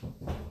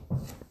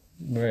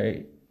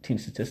 Right. Team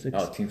statistics.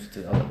 Oh, team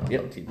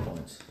Yep. team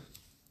points.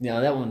 Yeah,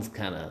 that one's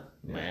kind of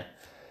meh.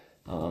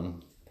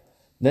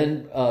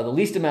 Then the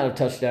least amount of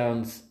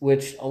touchdowns,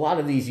 which a lot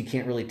of these you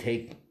can't really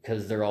take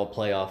because they're all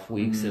playoff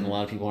weeks and a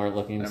lot of people aren't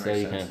looking, That so makes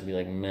you kind of sense. have to be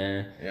like,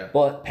 meh. Yeah.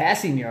 But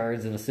passing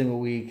yards in a single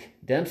week,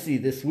 Dempsey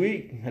this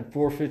week had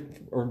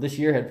 450, or this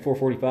year had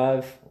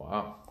 445.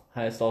 Wow.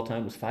 Highest all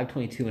time was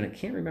 522, and I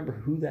can't remember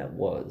who that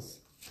was.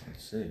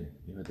 Let's see.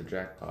 You had the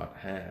jackpot.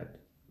 Had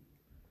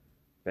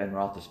Ben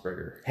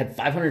Roethlisberger. Had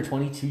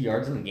 522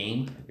 yards in the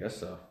game. I guess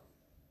so.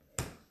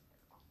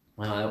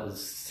 Wow, that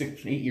was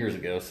 8 years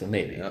ago, so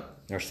maybe. Yep.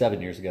 Or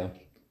 7 years ago.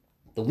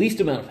 The least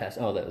amount of pass.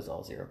 Oh, that was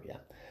all zero, yeah.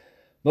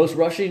 Most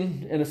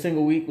rushing in a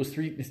single week was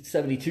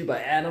 372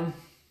 by Adam.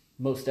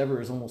 Most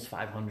ever is almost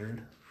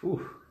 500.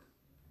 Whew.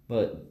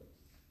 But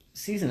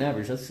season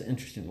average, that's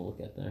interesting to look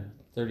at there.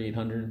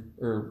 3,800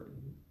 or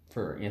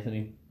for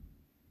Anthony.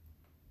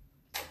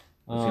 It's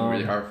gonna be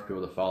really hard for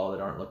people to follow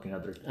that aren't looking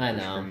at their I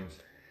their know.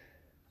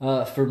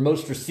 screens. For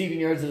most receiving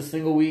yards in a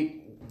single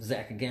week,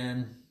 Zach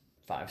again,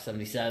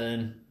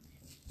 577.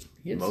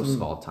 He had Most some-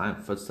 of all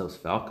time, Footsteps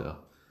Falco.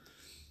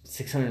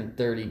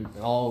 630,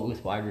 all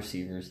with wide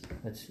receivers.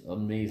 That's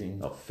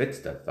amazing. Oh,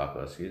 Footsteps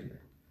Falco, excuse me.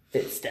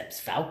 Footsteps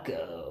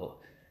Falco.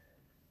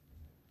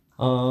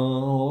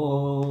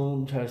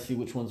 I'm trying to see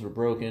which ones were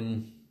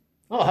broken.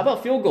 Oh, how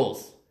about field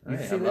goals? You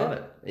Hey, see how about that?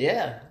 it?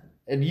 Yeah.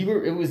 And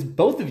it was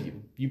both of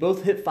you. You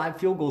both hit 5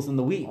 field goals in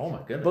the week. Oh, my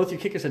goodness. Both your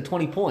kickers had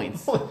 20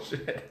 points. Holy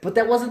shit. But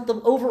that wasn't the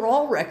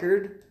overall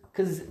record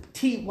because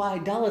T.Y.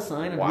 Dollar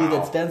Sign, I believe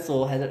Wow. that's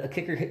Denzel, had a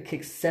kicker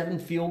kick 7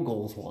 field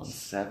goals once.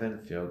 7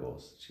 field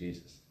goals.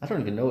 Jesus. I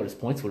don't even know what his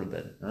points would have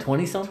been.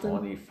 20 something?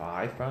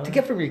 25 probably? To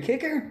get from your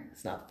kicker?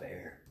 It's not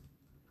fair.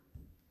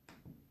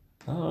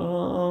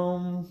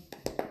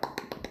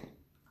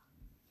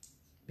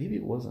 Maybe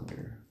it was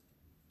under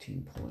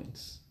team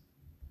points.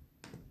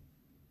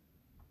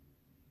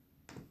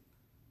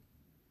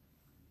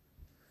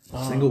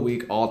 Single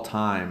week all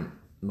time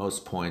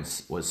most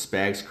points was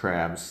Spags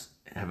Crabs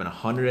having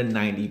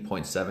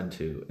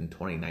 190.72 in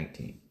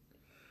 2019.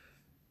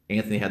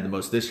 Anthony had the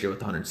most this year with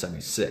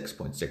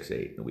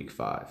 176.68 in week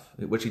 5,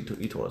 which you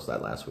told us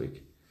that last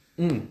week.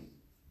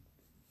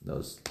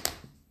 Those,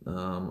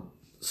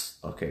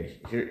 okay.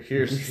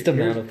 Here's Least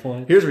amount of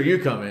points. Here's where you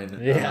come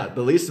in. Yeah.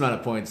 The least amount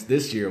of points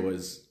this year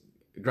was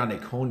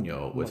Grande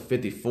Conyo with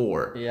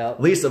 54. Yep.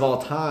 Least of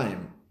all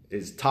time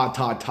is Todd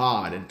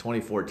in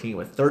 2014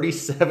 with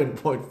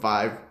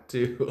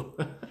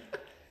 37.52.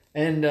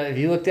 And if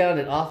you look down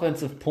at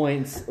offensive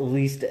points,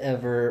 least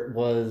ever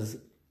was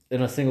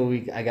in a single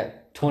week. I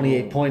got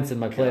 28 points in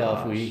my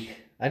playoff gosh. week.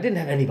 I didn't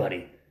have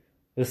anybody.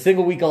 The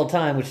single week all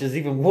time, which is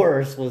even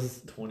worse,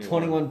 was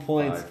 21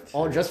 points, 5-2.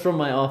 all just from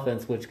my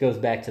offense, which goes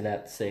back to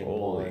that same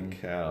Holy one.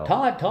 cow.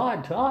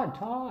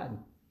 Todd.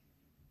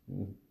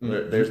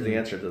 There's the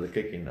answer to the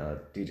kicking.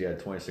 DJ had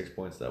 26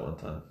 points that one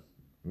time.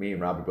 Me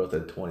and Robbie both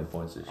had 20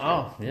 points this year.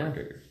 Oh, yeah. Our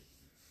kickers.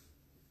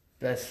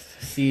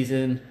 Best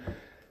season.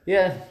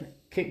 Yeah,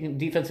 kicking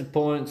defensive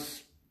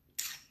points.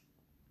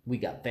 We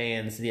got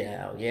fans.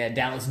 Yeah,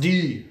 Dallas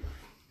D.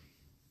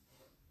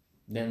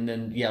 Then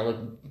look,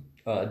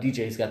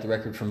 DJ's got the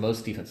record for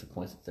most defensive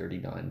points at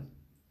 39.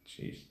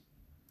 Jeez.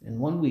 In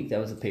 1 week, that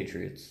was the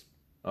Patriots.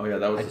 Oh, yeah,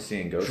 that was the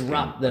Seeing Ghost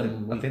dropped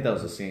game. them. I think that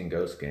was the Seeing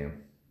Ghost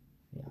game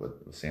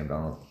with Sam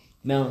Donald.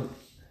 Now,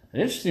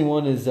 an interesting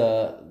one is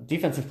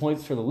defensive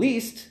points for the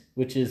least,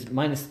 which is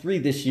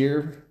 -3 this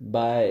year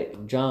by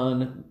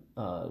John,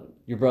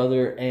 your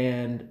brother,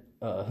 and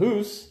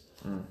Hoos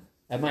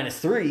at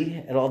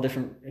 -3 at all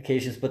different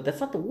occasions. But that's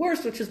not the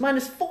worst, which is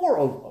 -4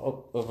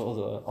 of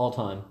all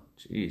time.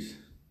 Jeez.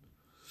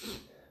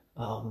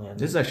 Oh, man.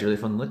 This is actually really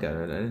fun to look at.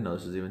 I didn't know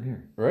this was even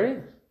here.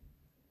 Right?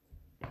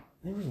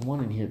 There was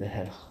one in here that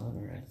had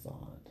Hunter, I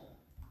thought.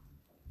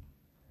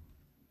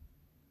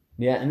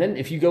 Yeah, and then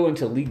if you go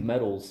into league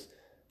medals,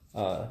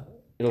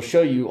 it'll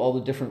show you all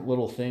the different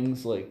little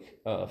things. Like,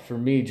 for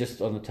me,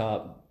 just on the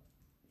top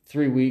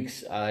 3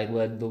 weeks, I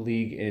led the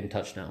league in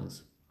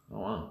touchdowns. Oh,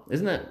 wow.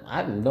 Isn't that?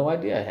 I had no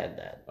idea I had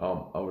that.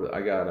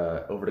 I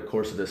got over the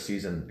course of this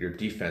season, your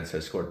defense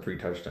has scored 3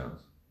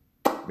 touchdowns.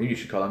 Maybe you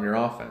should call them your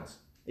offense.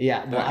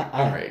 Yeah, well,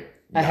 All right.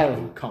 I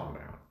have. Calm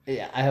down.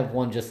 Yeah, I have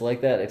one just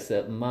like that,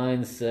 except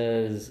mine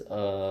says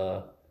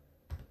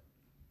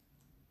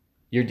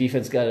your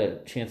defense got a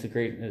chance of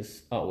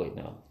greatness. Oh, wait,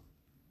 no.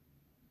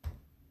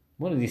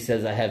 One of these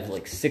says I have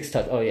like 6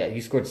 touch. Oh, yeah,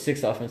 you scored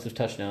 6 offensive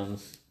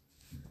touchdowns.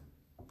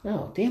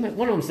 Oh, damn it.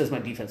 One of them says my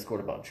defense scored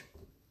a bunch.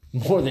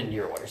 More than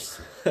yours.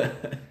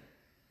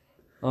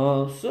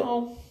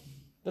 So,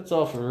 that's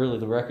all for really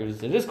the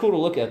records. It is cool to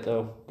look at,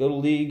 though. Go to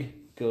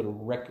league, go to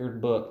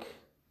record book.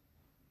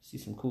 See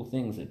some cool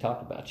things they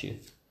talk about you.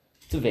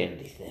 It's a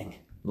vanity thing.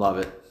 Love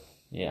it.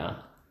 Yeah.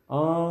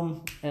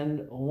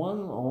 And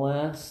one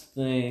last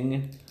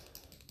thing.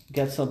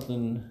 Got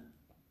something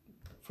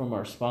from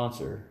our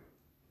sponsor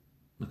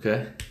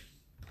Okay.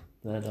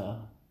 that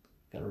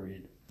gotta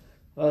read.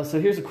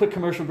 So here's a quick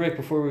commercial break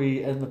before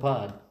we end the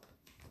pod.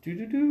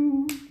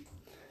 Doo-doo-doo.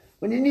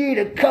 When you need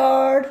a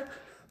card,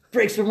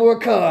 breaks for more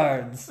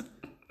cards.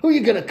 Who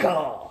you gonna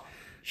call?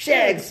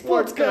 Shag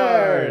Sports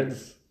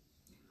Cards.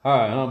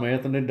 Hi, I'm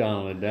Anthony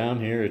Donnelly down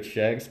here at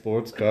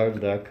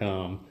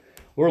shagsportscards.com.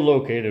 We're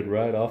located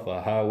right off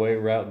a highway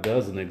route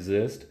doesn't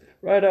exist,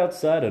 right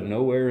outside of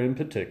nowhere in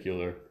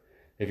particular.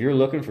 If you're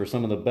looking for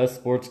some of the best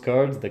sports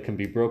cards that can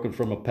be broken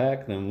from a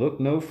pack, then look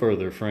no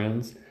further,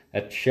 friends.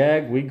 At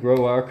Shag, we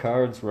grow our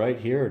cards right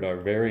here at our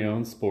very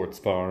own sports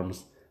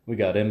farms. We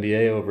got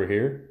NBA over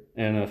here,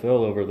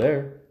 NFL over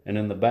there, and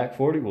in the back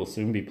 40 we'll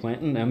soon be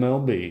planting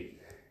MLB.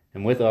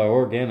 And with our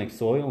organic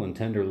soil and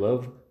tender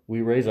love,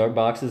 we raise our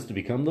boxes to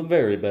become the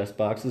very best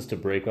boxes to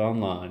break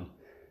online.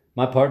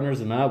 My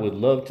partners and I would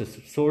love to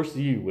source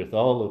you with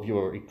all of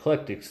your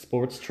eclectic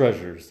sports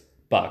treasures,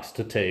 box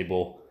to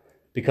table,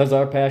 because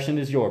our passion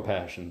is your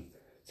passion.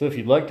 So if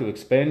you'd like to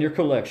expand your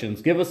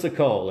collections, give us a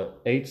call at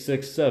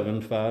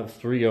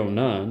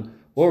 867-5309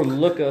 or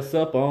look us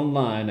up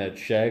online at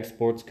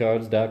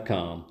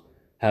shagsportscards.com.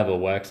 Have a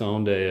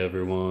wax-on day,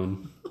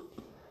 everyone.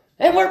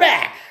 And we're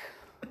back!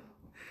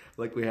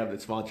 Like we have the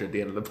sponsor at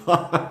the end of the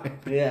pod.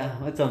 Yeah,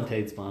 it's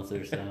unpaid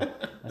sponsor, so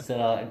I said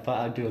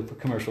I'd do a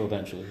commercial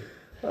eventually.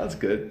 That's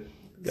good.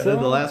 Got So-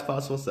 in the last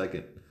possible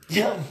second.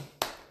 Yeah.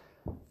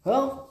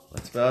 Well,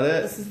 That's about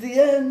it. this is the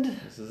end.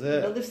 This is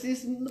it. Another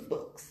season in the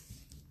books.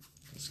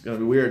 It's gonna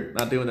be weird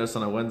not doing this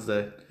on a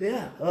Wednesday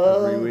Yeah.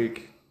 every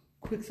week.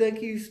 Quick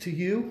thank yous to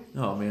you,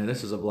 Oh man,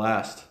 this is a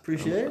blast.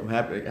 Appreciate it. I'm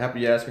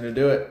happy you asked me to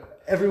do it.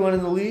 everyone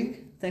in the league.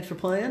 Thanks for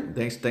playing.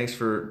 Thanks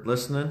for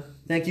listening.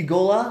 Thank you,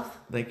 Goloff.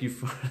 Thank you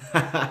for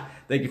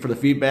thank you for the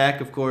feedback,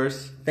 of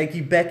course. Thank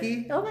you,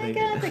 Becky. Oh my Thank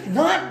God! you. Thank you.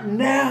 Not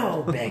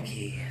now,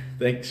 Becky.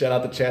 Shout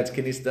out to Chad's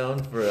Kidney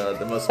Stone for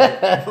the most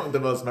the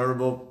most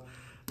memorable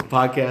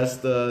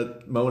podcast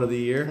moment of the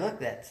year. Fuck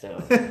that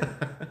stuff.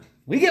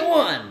 We get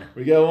one.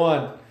 We got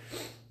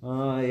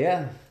one.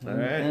 Yeah. All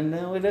right. And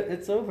now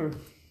it's over.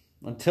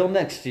 Until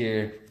next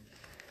year.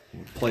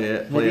 Play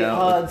May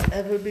out. the odds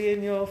ever be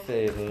in your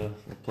favor.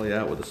 Play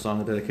out with a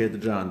song dedicated to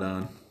John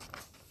Don.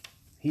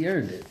 He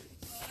earned it.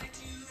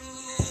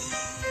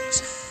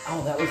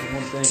 Oh, that was the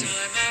one thing.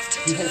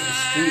 He has the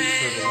streak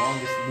for the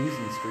longest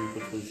losing streak,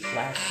 which was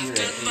last year at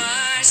 8.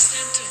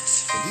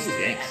 So he was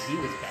bad. He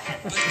was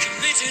bad.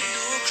 Committed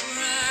no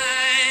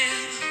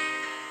crime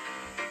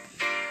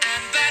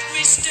and bad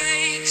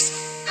mistakes